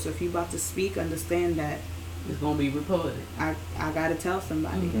reporter, so if you about to speak, understand that it's gonna be reported. I gotta tell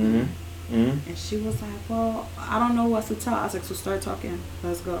somebody. Mm-hmm. Mm-hmm. And she was like, well, I don't know what to tell. I was like, so start talking.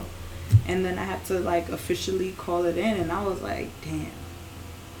 Let's go. And then I had to like officially call it in, and I was like, damn.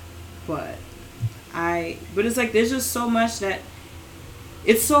 But it's like there's just so much that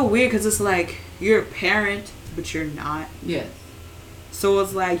it's so weird because it's like you're a parent but you're not. Yes. So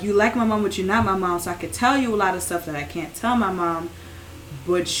it's like you like my mom but you're not my mom, so I could tell you a lot of stuff that I can't tell my mom,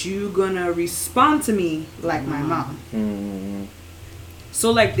 but you gonna respond to me like my mom. Mm-hmm.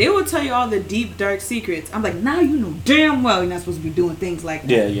 So, like, they will tell you all the deep, dark secrets. I'm like, now you know damn well you're not supposed to be doing things like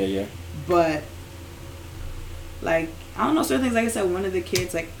that. Yeah. But, like, I don't know, certain things. Like I said, one of the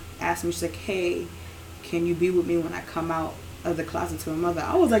kids, like, asked me, she's like, hey, can you be with me when I come out of the closet to my mother?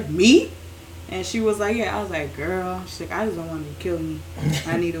 I was like, me? And she was like, yeah. I was like, girl. She's like, I just don't want you to kill me.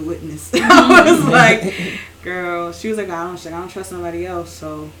 I need a witness. I was like, girl. She was like, I don't trust nobody else.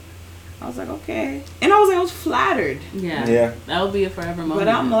 So I was like, okay. And I was flattered. Yeah. That would be a forever moment. But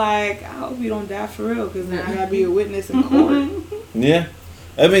I'm like, I hope you don't die for real, because then I gotta be a witness in court. Yeah.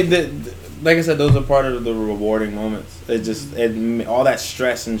 I mean, like I said, those are part of the rewarding moments. All that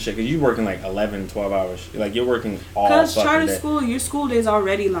stress and shit, because you're working like 11, 12 hours. Like, you're working all fucking day. Because charter school, your school day is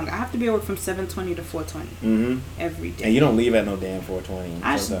already long. I have to be at work from 7:20 to 4:20 every day. And you don't leave at no damn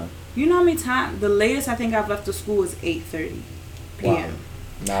 4:20. You know how many times? The latest I think I've left the school is 8:30 p.m.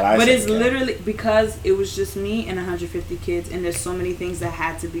 Wow. But it's literally because it was just me and 150 kids, and there's so many things that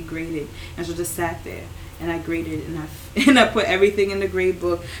had to be graded. And so I just sat there. And I graded, and I put everything in the grade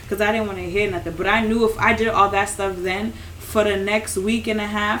book because I didn't want to hear nothing. But I knew if I did all that stuff then, for the next week and a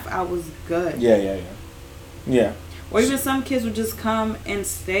half, I was good. Yeah. Or even some kids would just come and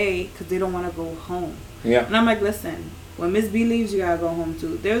stay because they don't want to go home. Yeah. And I'm like, listen, when Miss B leaves, you gotta go home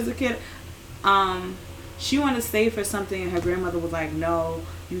too. There was a kid, she wanted to stay for something, and her grandmother was like, no,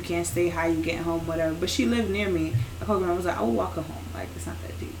 you can't stay. How you getting home, whatever. But she lived near me. Her grandma was like, I will walk her home. Like, it's not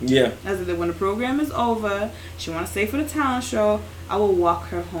that deep. Yeah. I said that when the program is over, she want to stay for the talent show, I will walk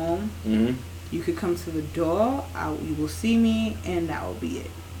her home. You could come to the door. You will see me, and that will be it.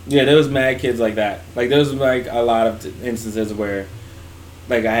 Yeah, there was mad kids like that. Like, there was like a lot of instances where,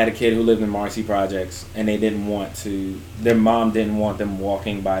 like, I had a kid who lived in Marcy Projects, and their mom didn't want them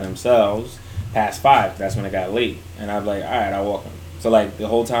walking by themselves past 5. That's when it got late. And I was like, all right, I'll walk him. So, like, the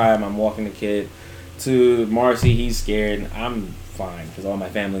whole time I'm walking the kid to Marcy, he's scared. I'm fine because all my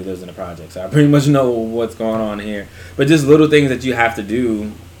family lives in the project. So I pretty much know what's going on here. But just little things that you have to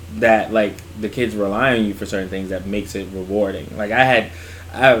do that, like, the kids rely on you for certain things that makes it rewarding. Like,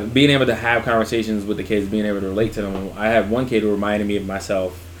 being able to have conversations with the kids, being able to relate to them. I have one kid who reminded me of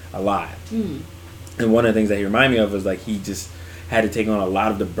myself a lot. And one of the things that he reminded me of was, like, he just had to take on a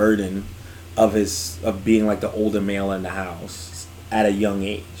lot of the burden of being, like, the older male in the house at a young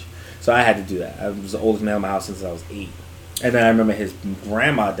age. So I had to do that. I was the oldest male in my house since I was 8. And then I remember his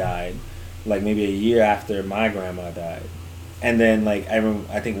grandma died, like, maybe a year after my grandma died. And then, like, I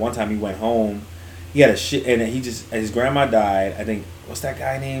think one time he went home, he had and his grandma died. I think, what's that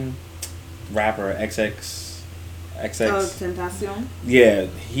guy named? Rapper, XX. Oh, Tentacion? Yeah,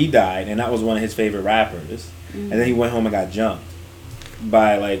 he died, and that was one of his favorite rappers. And then he went home and got jumped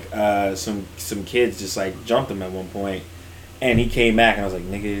by, like, some kids just, like, jumped him at one point. And he came back, and I was like,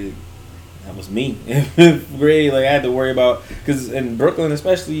 nigga, that was me. Really, like, I had to worry about, because in Brooklyn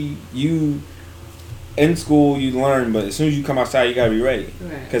especially, in school you learn, but as soon as you come outside, you gotta be ready.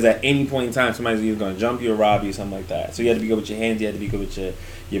 Because at any point in time, somebody's either gonna jump you or rob you, something like that. So you had to be good with your hands, you had to be good with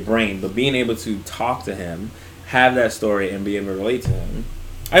your brain. But being able to talk to him, have that story, and be able to relate to him.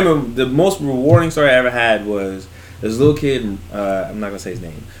 I remember the most rewarding story I ever had was this little kid, I'm not gonna say his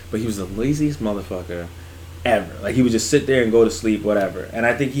name, but he was the laziest motherfucker ever. Like, he would just sit there and go to sleep, whatever. And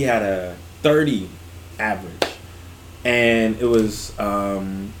I think he had a 30 average. And it was,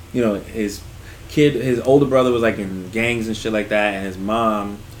 his older brother was, like, in gangs and shit like that, and his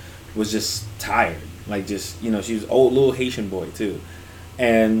mom was just tired. Like, just, she was old, little Haitian boy, too.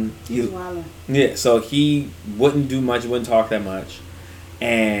 And so he wouldn't do much, wouldn't talk that much.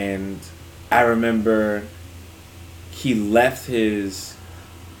 And I remember he left his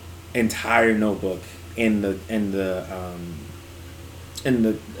entire notebook in the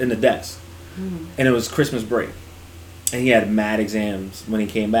desk, and it was Christmas break, and he had mad exams when he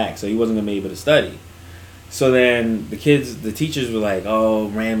came back, so he wasn't gonna be able to study. So then the teachers were like, "Oh,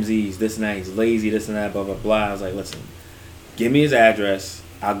 Ramsey's this and that, he's lazy, this and that, blah blah blah." I was like, "Listen, give me his address.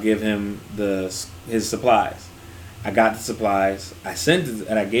 I'll give him his supplies." I got the supplies. I sent it,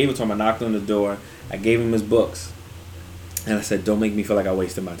 and I gave it to him. I knocked on the door. I gave him his books, and I said, "Don't make me feel like I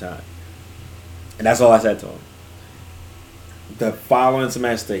wasted my time." And that's all I said to him. The following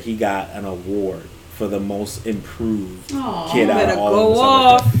semester, he got an award for the most improved kid out of all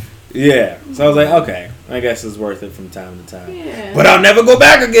of them. Yeah. So I was like, okay, I guess it's worth it from time to time. Yeah. But I'll never go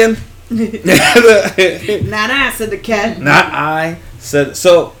back again. Not I, said the cat. Not I said.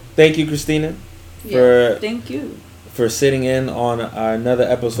 So thank you, Christina, thank you for sitting in on another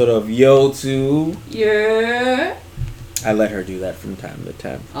episode of Yo 2. Yeah. I let her do that from time to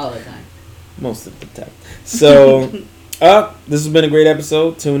time. All the time. Most of the time. So, This has been a great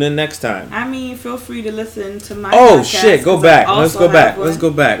episode. Tune in next time. I mean, feel free to listen to my Oh, podcast, shit. Go back. Let's go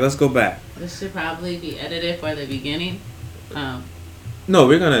back. This should probably be edited for the beginning. No,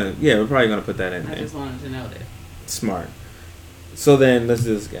 we're probably going to put that in there. I just wanted to know that. Smart. So then, let's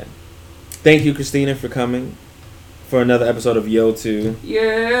do this again. Thank you, Christina, for coming for another episode of Yo 2.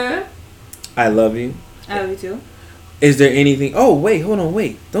 Yeah. I love you. I love you too. Is there anything... Oh, wait. Hold on.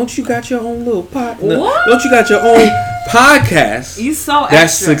 Wait. Don't you got your own little What? Don't you got your own podcast You so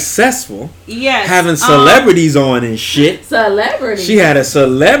that's extra. successful? Yes. Having celebrities on and shit. Celebrity. She had a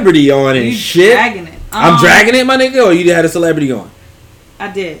celebrity on and You shit. dragging it. I'm dragging it, my nigga, or you had a celebrity on?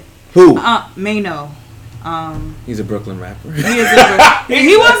 I did. Who? Mano. He's a Brooklyn rapper. He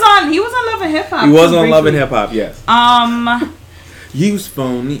was on Love and Hip Hop. He was on Love and Hip Hop, yes. Use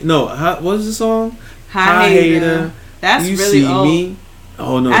phony. No, what was the song? Hi Hater. That's you really see old. Me.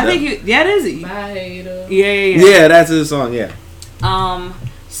 Oh no. I think that is it. Bye, Hater. Yeah. Yeah, that's his song. Yeah.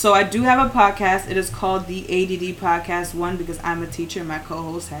 So I do have a podcast. It is called the ADD Podcast. One, because I'm a teacher. My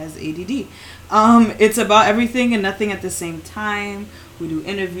co-host has ADD. It's about everything and nothing at the same time. We do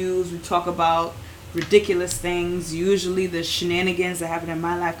interviews. We talk about ridiculous things. Usually the shenanigans that happen in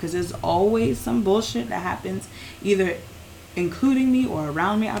my life, because there's always some bullshit that happens, either including me or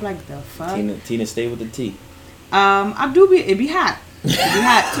around me. I'm like, the fuck. Tina, stay with the T. It be hot. It be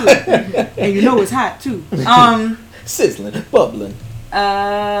hot too, and you know it's hot too. Sizzling, bubbling.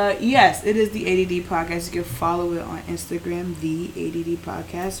 Yes, it is the ADD Podcast. You can follow it on Instagram, the ADD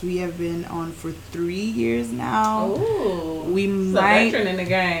Podcast. We have been on for 3 years now. Ooh, we so might veteran in the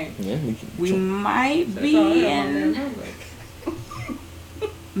game. Yeah, we might be in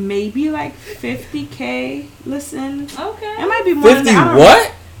maybe like 50K listens. Okay. It might be more 50 than that.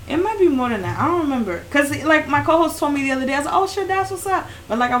 what? It might be more than that. I don't remember. Because, like, my co-host told me the other day, I was like, oh, shit, that's what's up.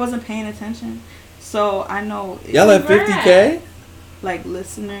 But, like, I wasn't paying attention. So, I know. Y'all at 50K? Like,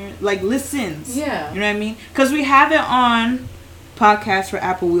 listens. Yeah. You know what I mean? Because we have it on Podcast for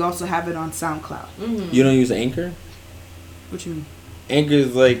Apple. We also have it on SoundCloud. Mm-hmm. You don't use Anchor? What you mean? Anchor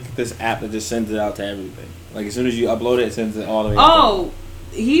is like this app that just sends it out to everything. Like, as soon as you upload it, it sends it all the way Oh,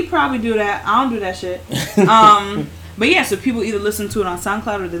 he probably do that. I don't do that shit. But yeah, so people either listen to it on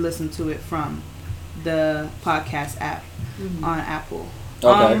SoundCloud or they listen to it from the podcast app on Apple.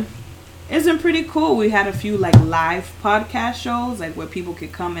 Okay. It's been pretty cool. We had a few like live podcast shows, like where people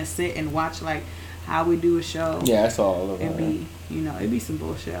could come and sit and watch like how we do a show. Yeah, I saw all of that. It'd be, it'd be some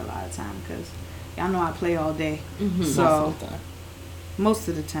bullshit a lot of time because y'all know I play all day. Mm-hmm. So most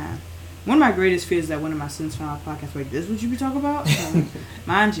of the time. One of my greatest fears is that one of my students found our podcast like, this what you be talking about?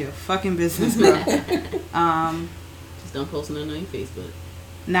 Mind your fucking business, bro. Just don't post nothing on your Facebook.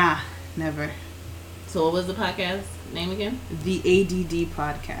 Nah, never. So what was the podcast name again? The ADD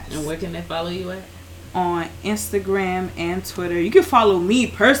Podcast. And where can they follow you at? On Instagram and Twitter. You can follow me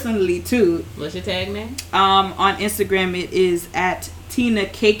personally too. What's your tag name? On Instagram it is at Tina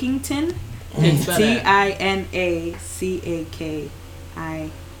Cakington. TinaCakington.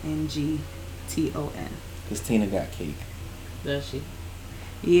 Because Tina got cake. Does she?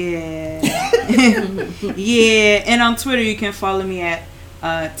 Yeah. Yeah. And on Twitter you can follow me at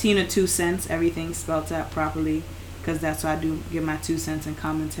Tina 2 Cents. Everything spelled out properly. Because that's what I do. Give my 2 cents and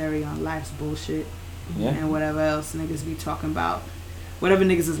commentary on life's bullshit. Yeah. And whatever else niggas be talking about. Whatever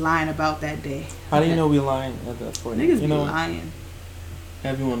niggas is lying about that day. How do you know we lying at that point? Niggas be lying.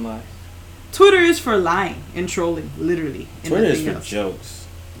 Everyone lies. Twitter is for lying and trolling, literally. And Twitter is nothing for else. jokes.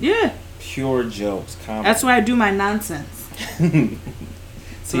 Yeah. Pure jokes. Comedy. That's why I do my nonsense. Tina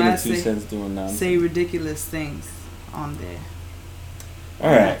 2 Cents doing nonsense. Say ridiculous things on there.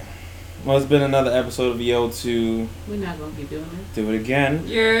 Alright. Well, it's been another episode of Yo2. We're not going to keep doing this. Do it again.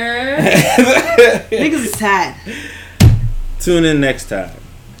 Yeah. Niggas is tired. Tune in next time.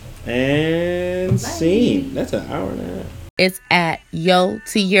 And Bye. scene. That's an hour and a half. It's at Yo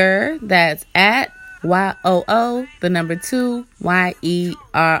to Your. That's at YOO, 2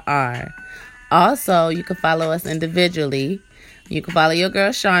 YERR. Also, you can follow us individually. You can follow your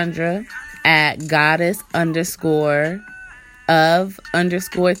girl Chandra at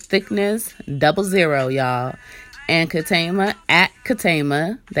goddess_of_thickness 00, y'all. And Katama at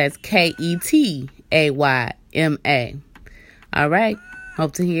Katama. That's KETAYMA. All right.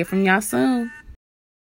 Hope to hear from y'all soon.